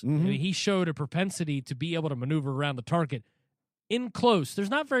Vargas. Mm-hmm. I mean, he showed a propensity to be able to maneuver around the target in close. There's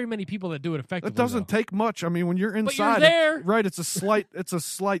not very many people that do it effectively. It doesn't take much. I mean, when you're inside, but you're there. Right? It's a slight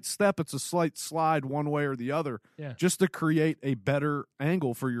step. It's a slight slide one way or the other, just to create a better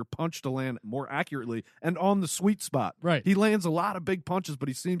angle for your punch to land more accurately and on the sweet spot. Right. He lands a lot of big punches, but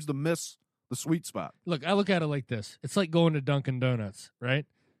he seems to miss the sweet spot. Look, I look at it like this. It's like going to Dunkin' Donuts, right?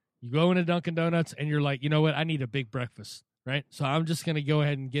 You go into Dunkin' Donuts and you're like, you know what? I need a big breakfast, right? So I'm just going to go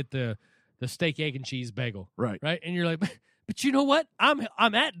ahead and get the steak, egg, and cheese bagel. Right. And you're like, but you know what?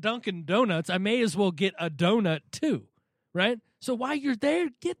 I'm at Dunkin' Donuts. I may as well get a donut too, right? So while you're there,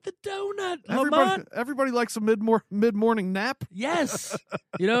 get the donut. Everybody likes a mid-morning nap. Yes.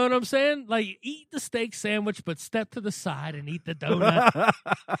 You know what I'm saying? Like, eat the steak sandwich, but step to the side and eat the donut.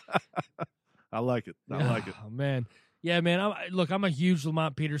 I like it. I like it. Oh, man. Yeah, man. I'm a huge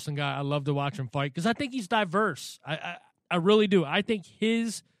Lamont Peterson guy. I love to watch him fight because I think he's diverse. I really do. I think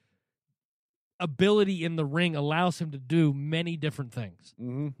his ability in the ring allows him to do many different things.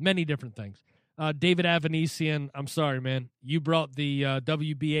 Mm-hmm. Many different things. David Avanesian, I'm sorry, man. You brought the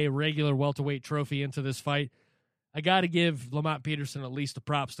WBA regular welterweight trophy into this fight. I got to give Lamont Peterson at least the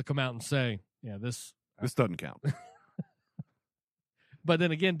props to come out and say, yeah, this doesn't count. But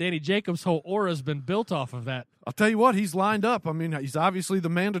then again, Danny Jacobs' whole aura has been built off of that. I'll tell you what, he's lined up. I mean, he's obviously the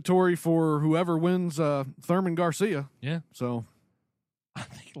mandatory for whoever wins Thurman Garcia. Yeah. So I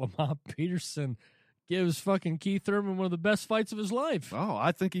think Lamont Peterson gives fucking Keith Thurman one of the best fights of his life. Oh,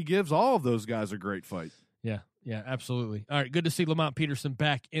 I think he gives all of those guys a great fight. Yeah, absolutely. All right, good to see Lamont Peterson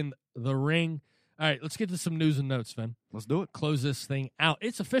back in the ring. All right, let's get to some news and notes, Sven. Let's do it. Close this thing out.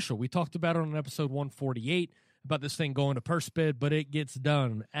 It's official. We talked about it on episode 148 about this thing going to purse bid, but it gets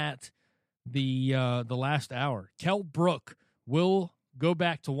done at the last hour. Kell Brook will go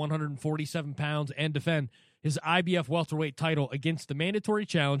back to 147 pounds and defend his IBF welterweight title against the mandatory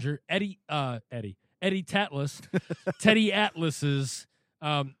challenger Eddie Tatlis, Teddy Atlas's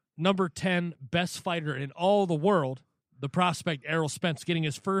number 10 best fighter in all the world, the prospect Errol Spence, getting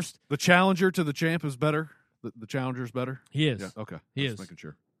his first. The challenger to the champ is better? The challenger's better? He is. Yeah, okay. He Just is. making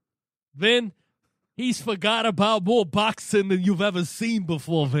sure. Vin, he's forgot about more boxing than you've ever seen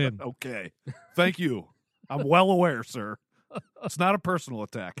before, Vin. Okay. Thank you. I'm well aware, sir. It's not a personal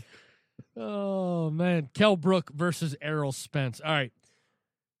attack. Oh, man. Kell Brook versus Errol Spence. All right.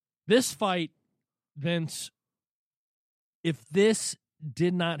 This fight, Vince, if this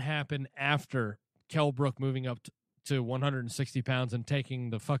did not happen after Kell Brook moving up to 160 pounds and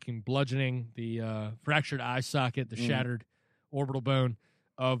taking the fucking bludgeoning, the fractured eye socket, the shattered orbital bone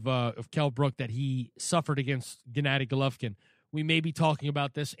of Kell Brook that he suffered against Gennady Golovkin, we may be talking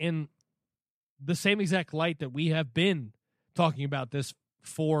about this in the same exact light that we have been talking about this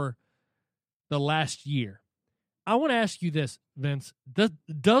for the last year. I want to ask you this, Vince.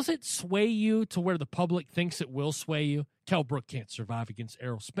 Does it sway you to where the public thinks it will sway you? Kell Brook can't survive against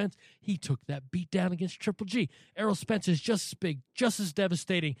Errol Spence. He took that beat down against Triple G. Errol Spence is just as big, just as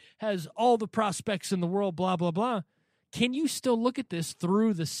devastating, has all the prospects in the world, blah, blah, blah. Can you still look at this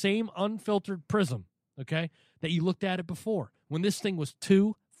through the same unfiltered prism, okay, that you looked at it before? When this thing was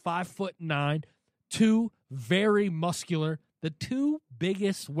 5'9", two very muscular, the two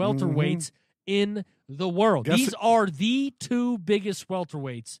biggest welterweights in the world. These are the two biggest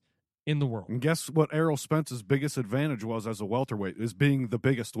welterweights in the world. And guess what Errol Spence's biggest advantage was as a welterweight is being the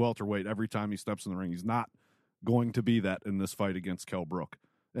biggest welterweight every time he steps in the ring. He's not going to be that in this fight against Kell Brook.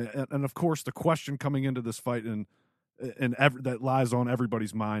 And of course, the question coming into this fight and that lies on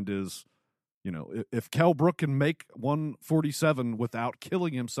everybody's mind is, you know, if Kell Brook can make 147 without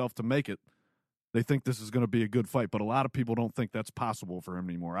killing himself to make it, they think this is going to be a good fight. But a lot of people don't think that's possible for him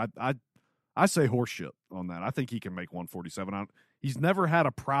anymore. I say horseshit on that. I think he can make 147. He's never had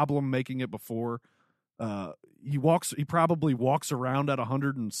a problem making it before. He probably walks around at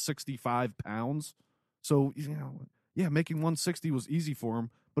 165 pounds. So, you know, yeah, making 160 was easy for him,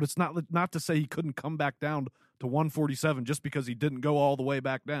 but it's not to say he couldn't come back down to 147 just because he didn't go all the way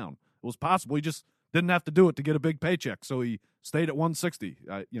back down. It was possible. He just didn't have to do it to get a big paycheck, so he stayed at 160.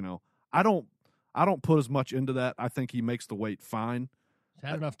 I don't put as much into that. I think he makes the weight fine. He's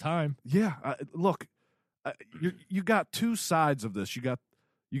had enough time. Yeah, look, you got two sides of this. You got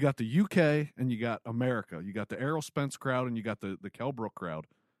the UK and you got America. You got the Errol Spence crowd and you got the Kell Brook crowd.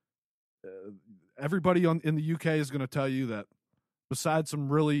 Everybody in the UK is going to tell you that besides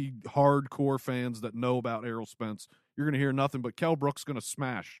some really hardcore fans that know about Errol Spence, you're going to hear nothing but Kell Brook's going to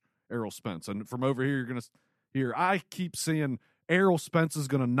smash Errol Spence. And from over here, you're going to hear, I keep seeing Errol Spence is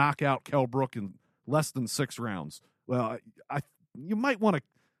going to knock out Kell Brook in less than 6 rounds. Well, you might want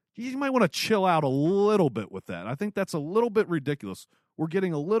to chill out a little bit with that. I think that's a little bit ridiculous. We're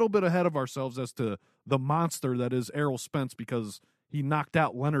getting a little bit ahead of ourselves as to the monster that is Errol Spence because he knocked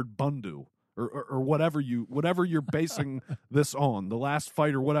out Leonard Bundu or whatever you're basing this on, the last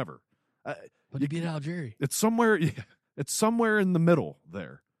fight or whatever. But he beat Algieri. It's somewhere in the middle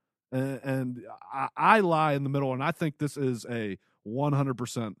there. And I lie in the middle, and I think this is a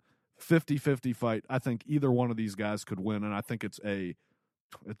 100% 50-50 fight. I think either one of these guys could win, and I think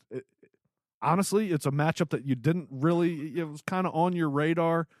honestly, it's a matchup that you didn't really, it was kind of on your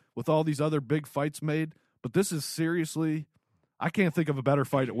radar with all these other big fights made, but this is seriously, I can't think of a better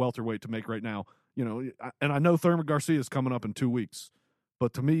fight at welterweight to make right now. You know, and I know Thurman Garcia is coming up in 2 weeks,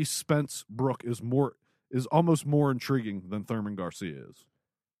 but to me, Spence Brook is almost more intriguing than Thurman Garcia is.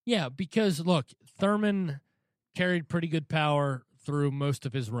 Yeah, because look, Thurman carried pretty good power through most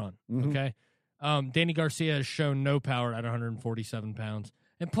of his run. Okay, Danny Garcia has shown no power at 147 pounds,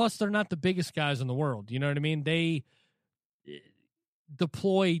 and plus they're not the biggest guys in the world. You know what I mean? They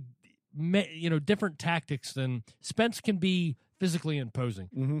deploy, different tactics than Spence can be physically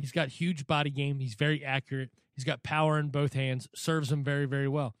imposing. He's got huge body game. He's very accurate. He's got power in both hands. Serves him very, very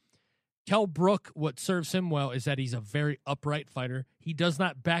well. Kell Brook, what serves him well is that he's a very upright fighter. He does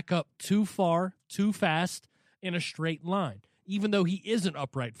not back up too far, too fast in a straight line. Even though he is an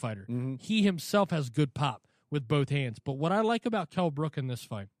upright fighter, he himself has good pop with both hands. But what I like about Kell Brook in this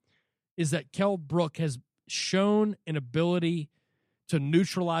fight is that Kell Brook has shown an ability to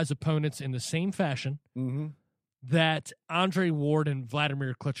neutralize opponents in the same fashion that Andre Ward and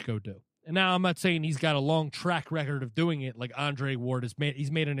Vladimir Klitschko do. And now I'm not saying he's got a long track record of doing it like Andre Ward has made.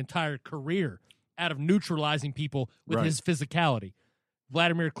 He's made an entire career out of neutralizing people with his physicality.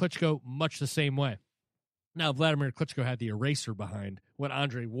 Vladimir Klitschko, much the same way. Now, Vladimir Klitschko had the eraser behind what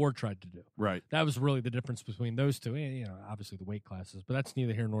Andre Ward tried to do. Right. That was really the difference between those two. You know, obviously the weight classes, but that's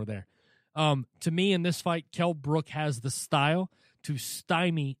neither here nor there. To me, in this fight, Kell Brook has the style to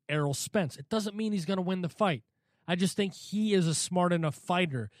stymie Errol Spence. It doesn't mean he's going to win the fight. I just think he is a smart enough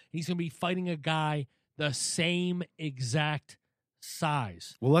fighter. He's going to be fighting a guy the same exact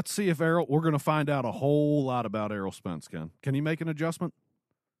size. Well, let's see if we're going to find out a whole lot about Errol Spence, Ken. Can he make an adjustment?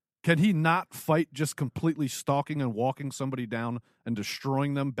 Can he not fight just completely stalking and walking somebody down and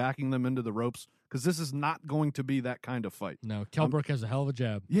destroying them, backing them into the ropes? Because this is not going to be that kind of fight. No, Kell Brook has a hell of a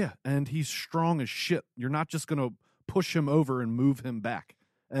jab. Yeah, and he's strong as shit. You're not just going to push him over and move him back.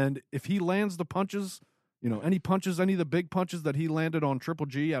 And if he lands the punches, any of the big punches that he landed on Triple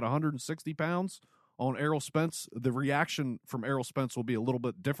G at 160 pounds on Errol Spence, the reaction from Errol Spence will be a little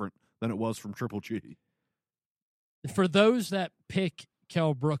bit different than it was from Triple G. For those that pick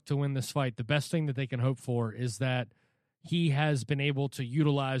Kell Brook to win this fight, the best thing that they can hope for is that he has been able to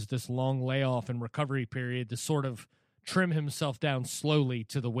utilize this long layoff and recovery period to sort of trim himself down slowly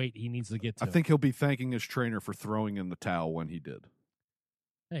to the weight he needs to get to. I think he'll be thanking his trainer for throwing in the towel when he did.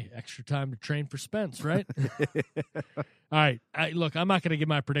 Hey, extra time to train for Spence, right? All right. Look, I'm not going to give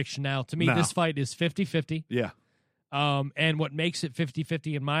my prediction now. To me, This fight is 50-50. Yeah. And what makes it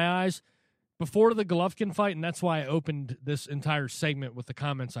 50-50 in my eyes, before the Golovkin fight, and that's why I opened this entire segment with the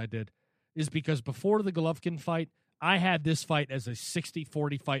comments I did, is because before the Golovkin fight, I had this fight as a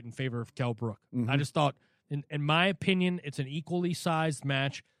 60-40 fight in favor of Kell Brook. Mm-hmm. I just thought, in my opinion, it's an equally sized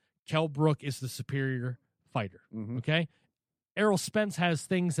match. Kell Brook is the superior fighter, okay? Errol Spence has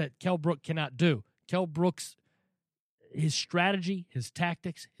things that Kell Brook cannot do. Kell Brook's, his strategy, his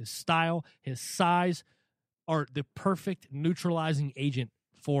tactics, his style, his size are the perfect neutralizing agent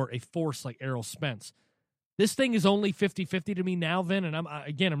for a force like Errol Spence. This thing is only 50-50 to me now, Vin, and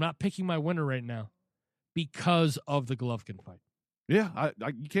I'm not picking my winner right now because of the Golovkin fight. Yeah,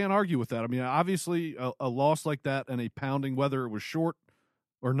 you can't argue with that. I mean, obviously, a loss like that and a pounding, whether it was short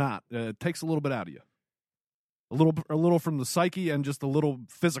or not, it takes a little bit out of you. A little from the psyche and just a little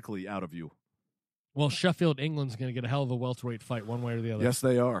physically out of you. Well, Sheffield, England's going to get a hell of a welterweight fight one way or the other. Yes,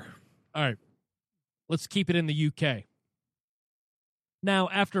 they are. All right, let's keep it in the UK. Now,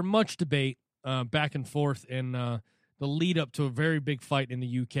 after much debate back and forth in the lead up to a very big fight in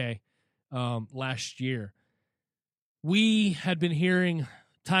the UK last year, we had been hearing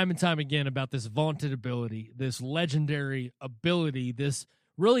time and time again about this vaunted ability, this legendary ability, this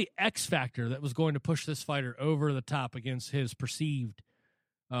really X factor that was going to push this fighter over the top against his perceived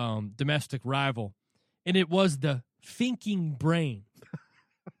domestic rival. And it was the thinking brain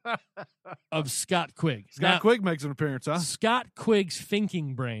of Scott Quigg. Quigg makes an appearance, huh? Scott Quigg's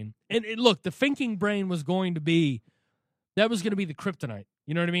thinking brain. And look, the thinking brain was going to be the kryptonite.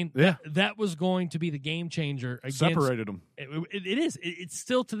 You know what I mean? Yeah. That was going to be the game changer. Separated them. It is. It's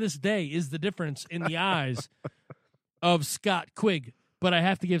still to this day is the difference in the eyes of Scott Quigg. But I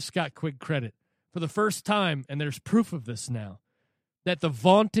have to give Scott Quigg credit. For the first time, and there's proof of this now, that the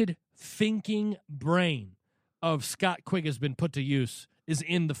vaunted thinking brain of Scott Quigg has been put to use is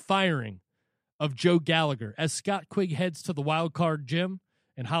in the firing of Joe Gallagher as Scott Quigg heads to the Wild Card Gym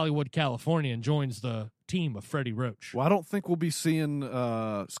in Hollywood, California, and joins the team of Freddie Roach. Well, I don't think we'll be seeing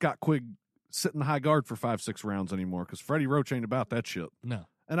Scott Quigg sitting high guard for 5-6 rounds anymore because Freddie Roach ain't about that shit. No.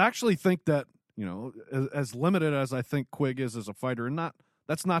 And I actually think that, as limited as I think Quigg is as a fighter, and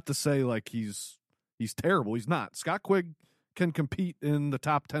that's not to say like he's terrible. He's not. Scott Quigg can compete in the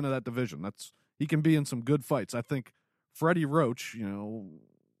top 10 of that division. He can be in some good fights. I think Freddie Roach,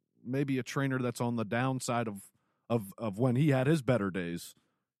 maybe a trainer that's on the downside of when he had his better days.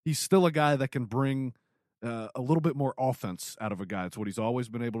 He's still a guy that can bring a little bit more offense out of a guy. It's what he's always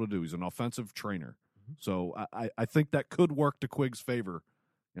been able to do. He's an offensive trainer. Mm-hmm. So I think that could work to Quigg's favor.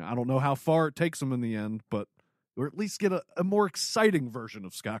 I don't know how far it takes him in the end, but or at least get a more exciting version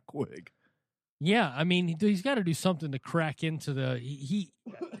of Scott Quigg. Yeah, I mean, he's got to do something to crack into the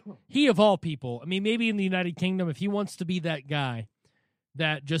he of all people. I mean, maybe in the United Kingdom, if he wants to be that guy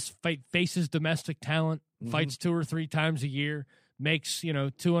that just faces domestic talent, fights 2 or 3 times a year, makes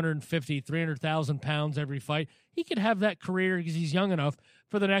 250, 300,000 pounds every fight, he could have that career because he's young enough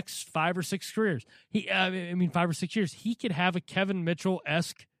for the next 5 or 6 careers. 5 or 6 years. He could have a Kevin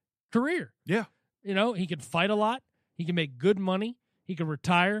Mitchell-esque career. Yeah. He could fight a lot. He can make good money. He could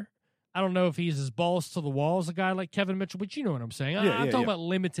retire. I don't know if he's as balls to the wall as a guy like Kevin Mitchell, but you know what I'm saying. I'm talking about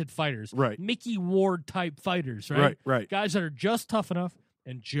limited fighters. Right. Mickey Ward type fighters, right? Right. Guys that are just tough enough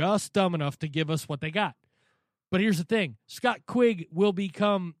and just dumb enough to give us what they got. But here's the thing. Scott Quigg will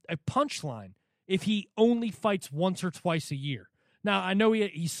become a punchline if he only fights once or twice a year. Now, I know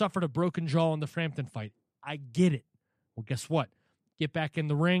he suffered a broken jaw in the Frampton fight. I get it. Well, guess what? Get back in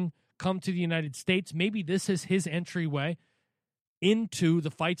the ring, come to the United States. Maybe this is his entryway into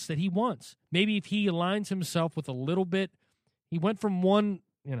the fights that he wants. Maybe if he aligns himself with a little bit, he went from one,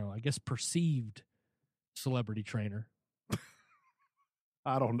 I guess perceived celebrity trainer.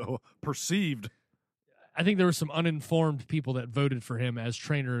 I don't know. Perceived. I think there were some uninformed people that voted for him as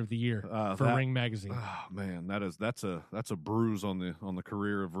trainer of the year for Ring Magazine. Oh man, that's a bruise on the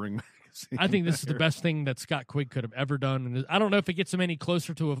career of Ring Magazine. I think this is the best thing that Scott Quigg could have ever done, and I don't know if it gets him any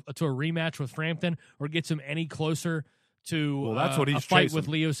closer to a rematch with Frampton or gets him any closer to that's what he's a fight chasing. with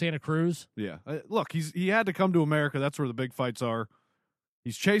Leo Santa Cruz. Yeah, look, he had to come to America. That's where the big fights are.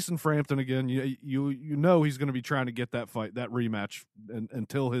 He's chasing Frampton again. You know he's going to be trying to get that fight, that rematch,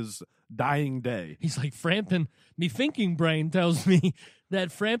 until his dying day. He's like, Frampton, me thinking brain tells me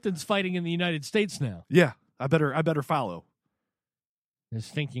that Frampton's fighting in the United States now. Yeah, I better follow. His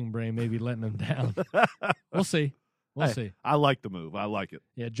thinking brain may be letting him down. We'll see. We'll see. I like the move. I like it.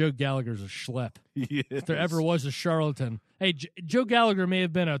 Yeah, Joe Gallagher's a schlep. Yes. If there ever was a charlatan. Hey, Joe Gallagher may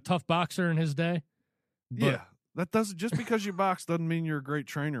have been a tough boxer in his day. But yeah. That doesn't, just because you box doesn't mean you're a great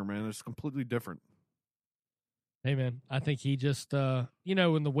trainer, man. It's completely different. Hey, man, I think he just, when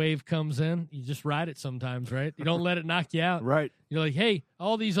the wave comes in, you just ride it sometimes, right? You don't let it knock you out. Right. You're like, hey,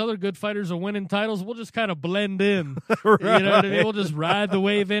 all these other good fighters are winning titles. We'll just kind of blend in. Right. You know what I mean? We'll just ride the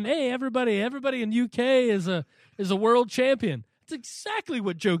wave in. Hey, everybody in UK is a world champion. It's exactly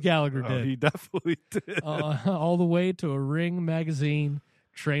what Joe Gallagher did. He definitely did. All the way to a Ring Magazine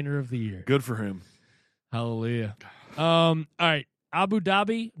Trainer of the Year. Good for him. Hallelujah. All right. Abu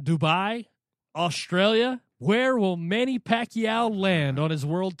Dhabi, Dubai, Australia. Where will Manny Pacquiao land on his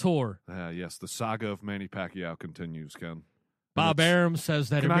world tour? Yes, the saga of Manny Pacquiao continues, Ken. Bob Arum says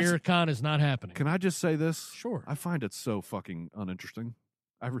that Amir Khan is not happening. Can I just say this? Sure. I find it so fucking uninteresting.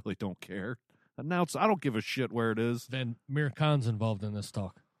 I really don't care. I don't give a shit where it is. Then Amir Khan's involved in this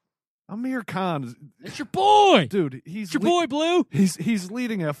talk. Amir Khan, it's your boy, dude. It's your boy, Blue. He's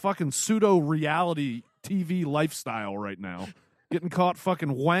leading a fucking pseudo reality TV lifestyle right now, getting caught fucking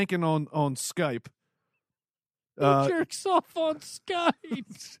wanking on Skype. He jerks off on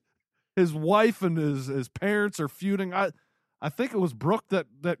Skype. His wife and his parents are feuding. I think it was Brooke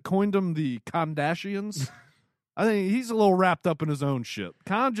that coined him the Kardashians. I think he's a little wrapped up in his own shit.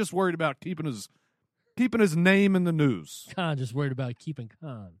 Khan just worried about keeping his name in the news. Khan just worried about keeping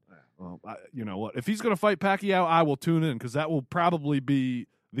Khan. Well, you know what? If he's going to fight Pacquiao, I will tune in because that will probably be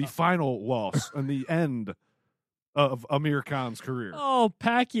the final loss and the end of Amir Khan's career. Oh,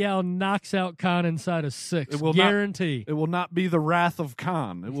 Pacquiao knocks out Khan inside of 6. It will guarantee. It will not be the wrath of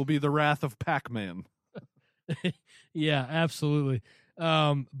Khan. It will be the wrath of Pac-Man. Yeah, absolutely.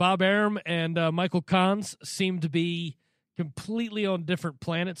 Bob Arum and Michael Kahns seem to be completely on different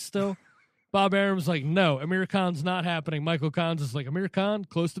planets still. Bob Arum's like, no, Amir Khan's not happening. Michael Kahns is like, Amir Khan,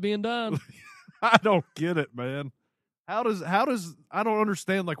 close to being done. I don't get it, man. How does I don't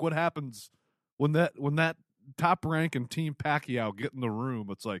understand like what happens when that top rank and Team Pacquiao get in the room.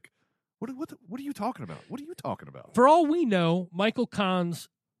 It's like, what are you talking about? What are you talking about? For all we know, Michael Kahns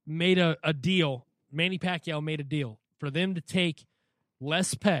made a deal. Manny Pacquiao made a deal for them to take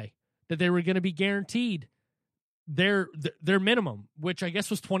less pay, that they were going to be guaranteed their minimum, which I guess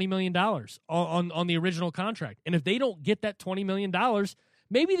was $20 million on the original contract. And if they don't get that $20 million,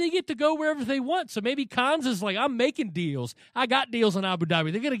 maybe they get to go wherever they want. So maybe Kahns is like, I'm making deals. I got deals in Abu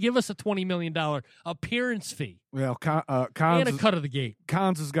Dhabi. They're going to give us a $20 million appearance fee. Well, Kahns and a cut of the gate.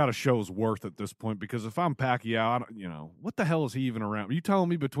 Kahns has got to show his worth at this point because if I'm Pacquiao, what the hell is he even around? Are you telling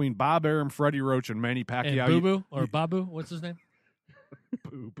me between Bob Arum, Freddie Roach, and Manny Pacquiao? And Boo-Boo or Babu? What's his name?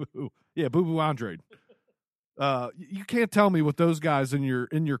 Boo-Boo. Yeah, Boo-Boo Andrade. You can't tell me with those guys in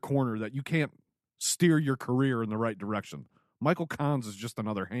your corner that you can't steer your career in the right direction. Michael Kahns is just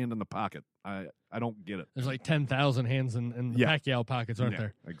another hand in the pocket. I don't get it. There's like 10,000 hands in the Pacquiao pockets, aren't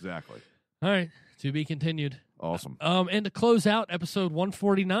there? Exactly. All right, to be continued. Awesome. And to close out episode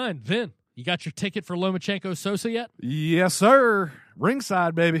 149, Vin, you got your ticket for Lomachenko Sosa yet? Yes, sir.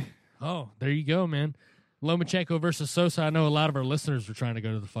 Ringside, baby. Oh, there you go, man. Lomachenko versus Sosa. I know a lot of our listeners are trying to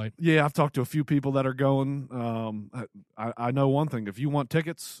go to the fight. Yeah, I've talked to a few people that are going. I know one thing. If you want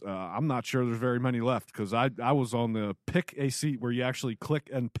tickets, I'm not sure there's very many left because I was on the pick a seat where you actually click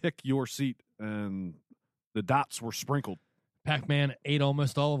and pick your seat, and the dots were sprinkled. Pac-Man ate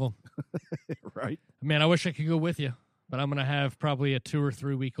almost all of them. Right. Man, I wish I could go with you, but I'm going to have probably a 2 or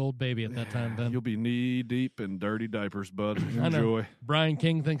 3 week old baby at that time. Then you'll be knee deep in dirty diapers, bud. Enjoy. Brian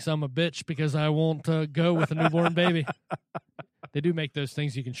King thinks I'm a bitch because I won't go with a newborn baby. They do make those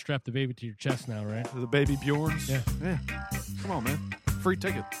things you can strap the baby to your chest now, right? The baby Bjorns? Yeah. Come on, man. Free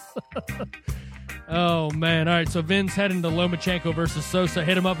ticket. Oh, man. All right, so Vin's heading to Lomachenko versus Sosa.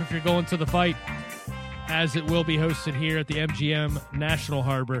 Hit him up if you're going to the fight, as it will be hosted here at the MGM National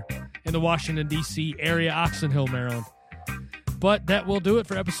Harbor in the Washington, D.C. area, Oxon Hill, Maryland. But that will do it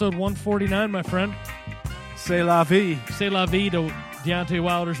for episode 149, my friend. C'est la vie. C'est la vie to Deontay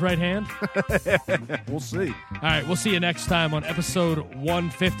Wilder's right hand. We'll see. All right, we'll see you next time on episode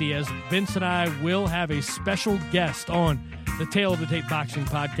 150 as Vince and I will have a special guest on the Tale of the Tape Boxing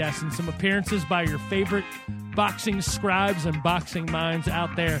Podcast and some appearances by your favorite boxing scribes and boxing minds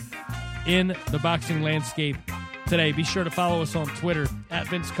out there in the boxing landscape today. Be sure to follow us on Twitter at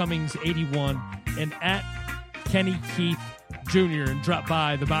VinceCummings81 and at Kenny Keith Jr. and drop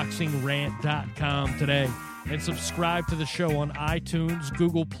by theboxingrant.com today and subscribe to the show on iTunes,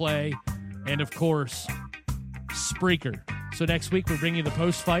 Google Play, and of course, Spreaker. So next week we'll bring you the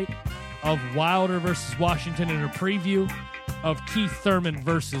post-fight of Wilder versus Washington and a preview of Keith Thurman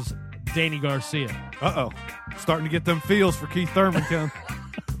versus Danny Garcia. Uh-oh. Starting to get them feels for Keith Thurman, Ken.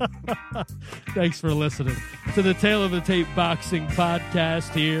 Thanks for listening to the Tale of the Tape Boxing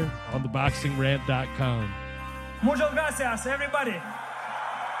Podcast here on theboxingrant.com. Muchas gracias, everybody.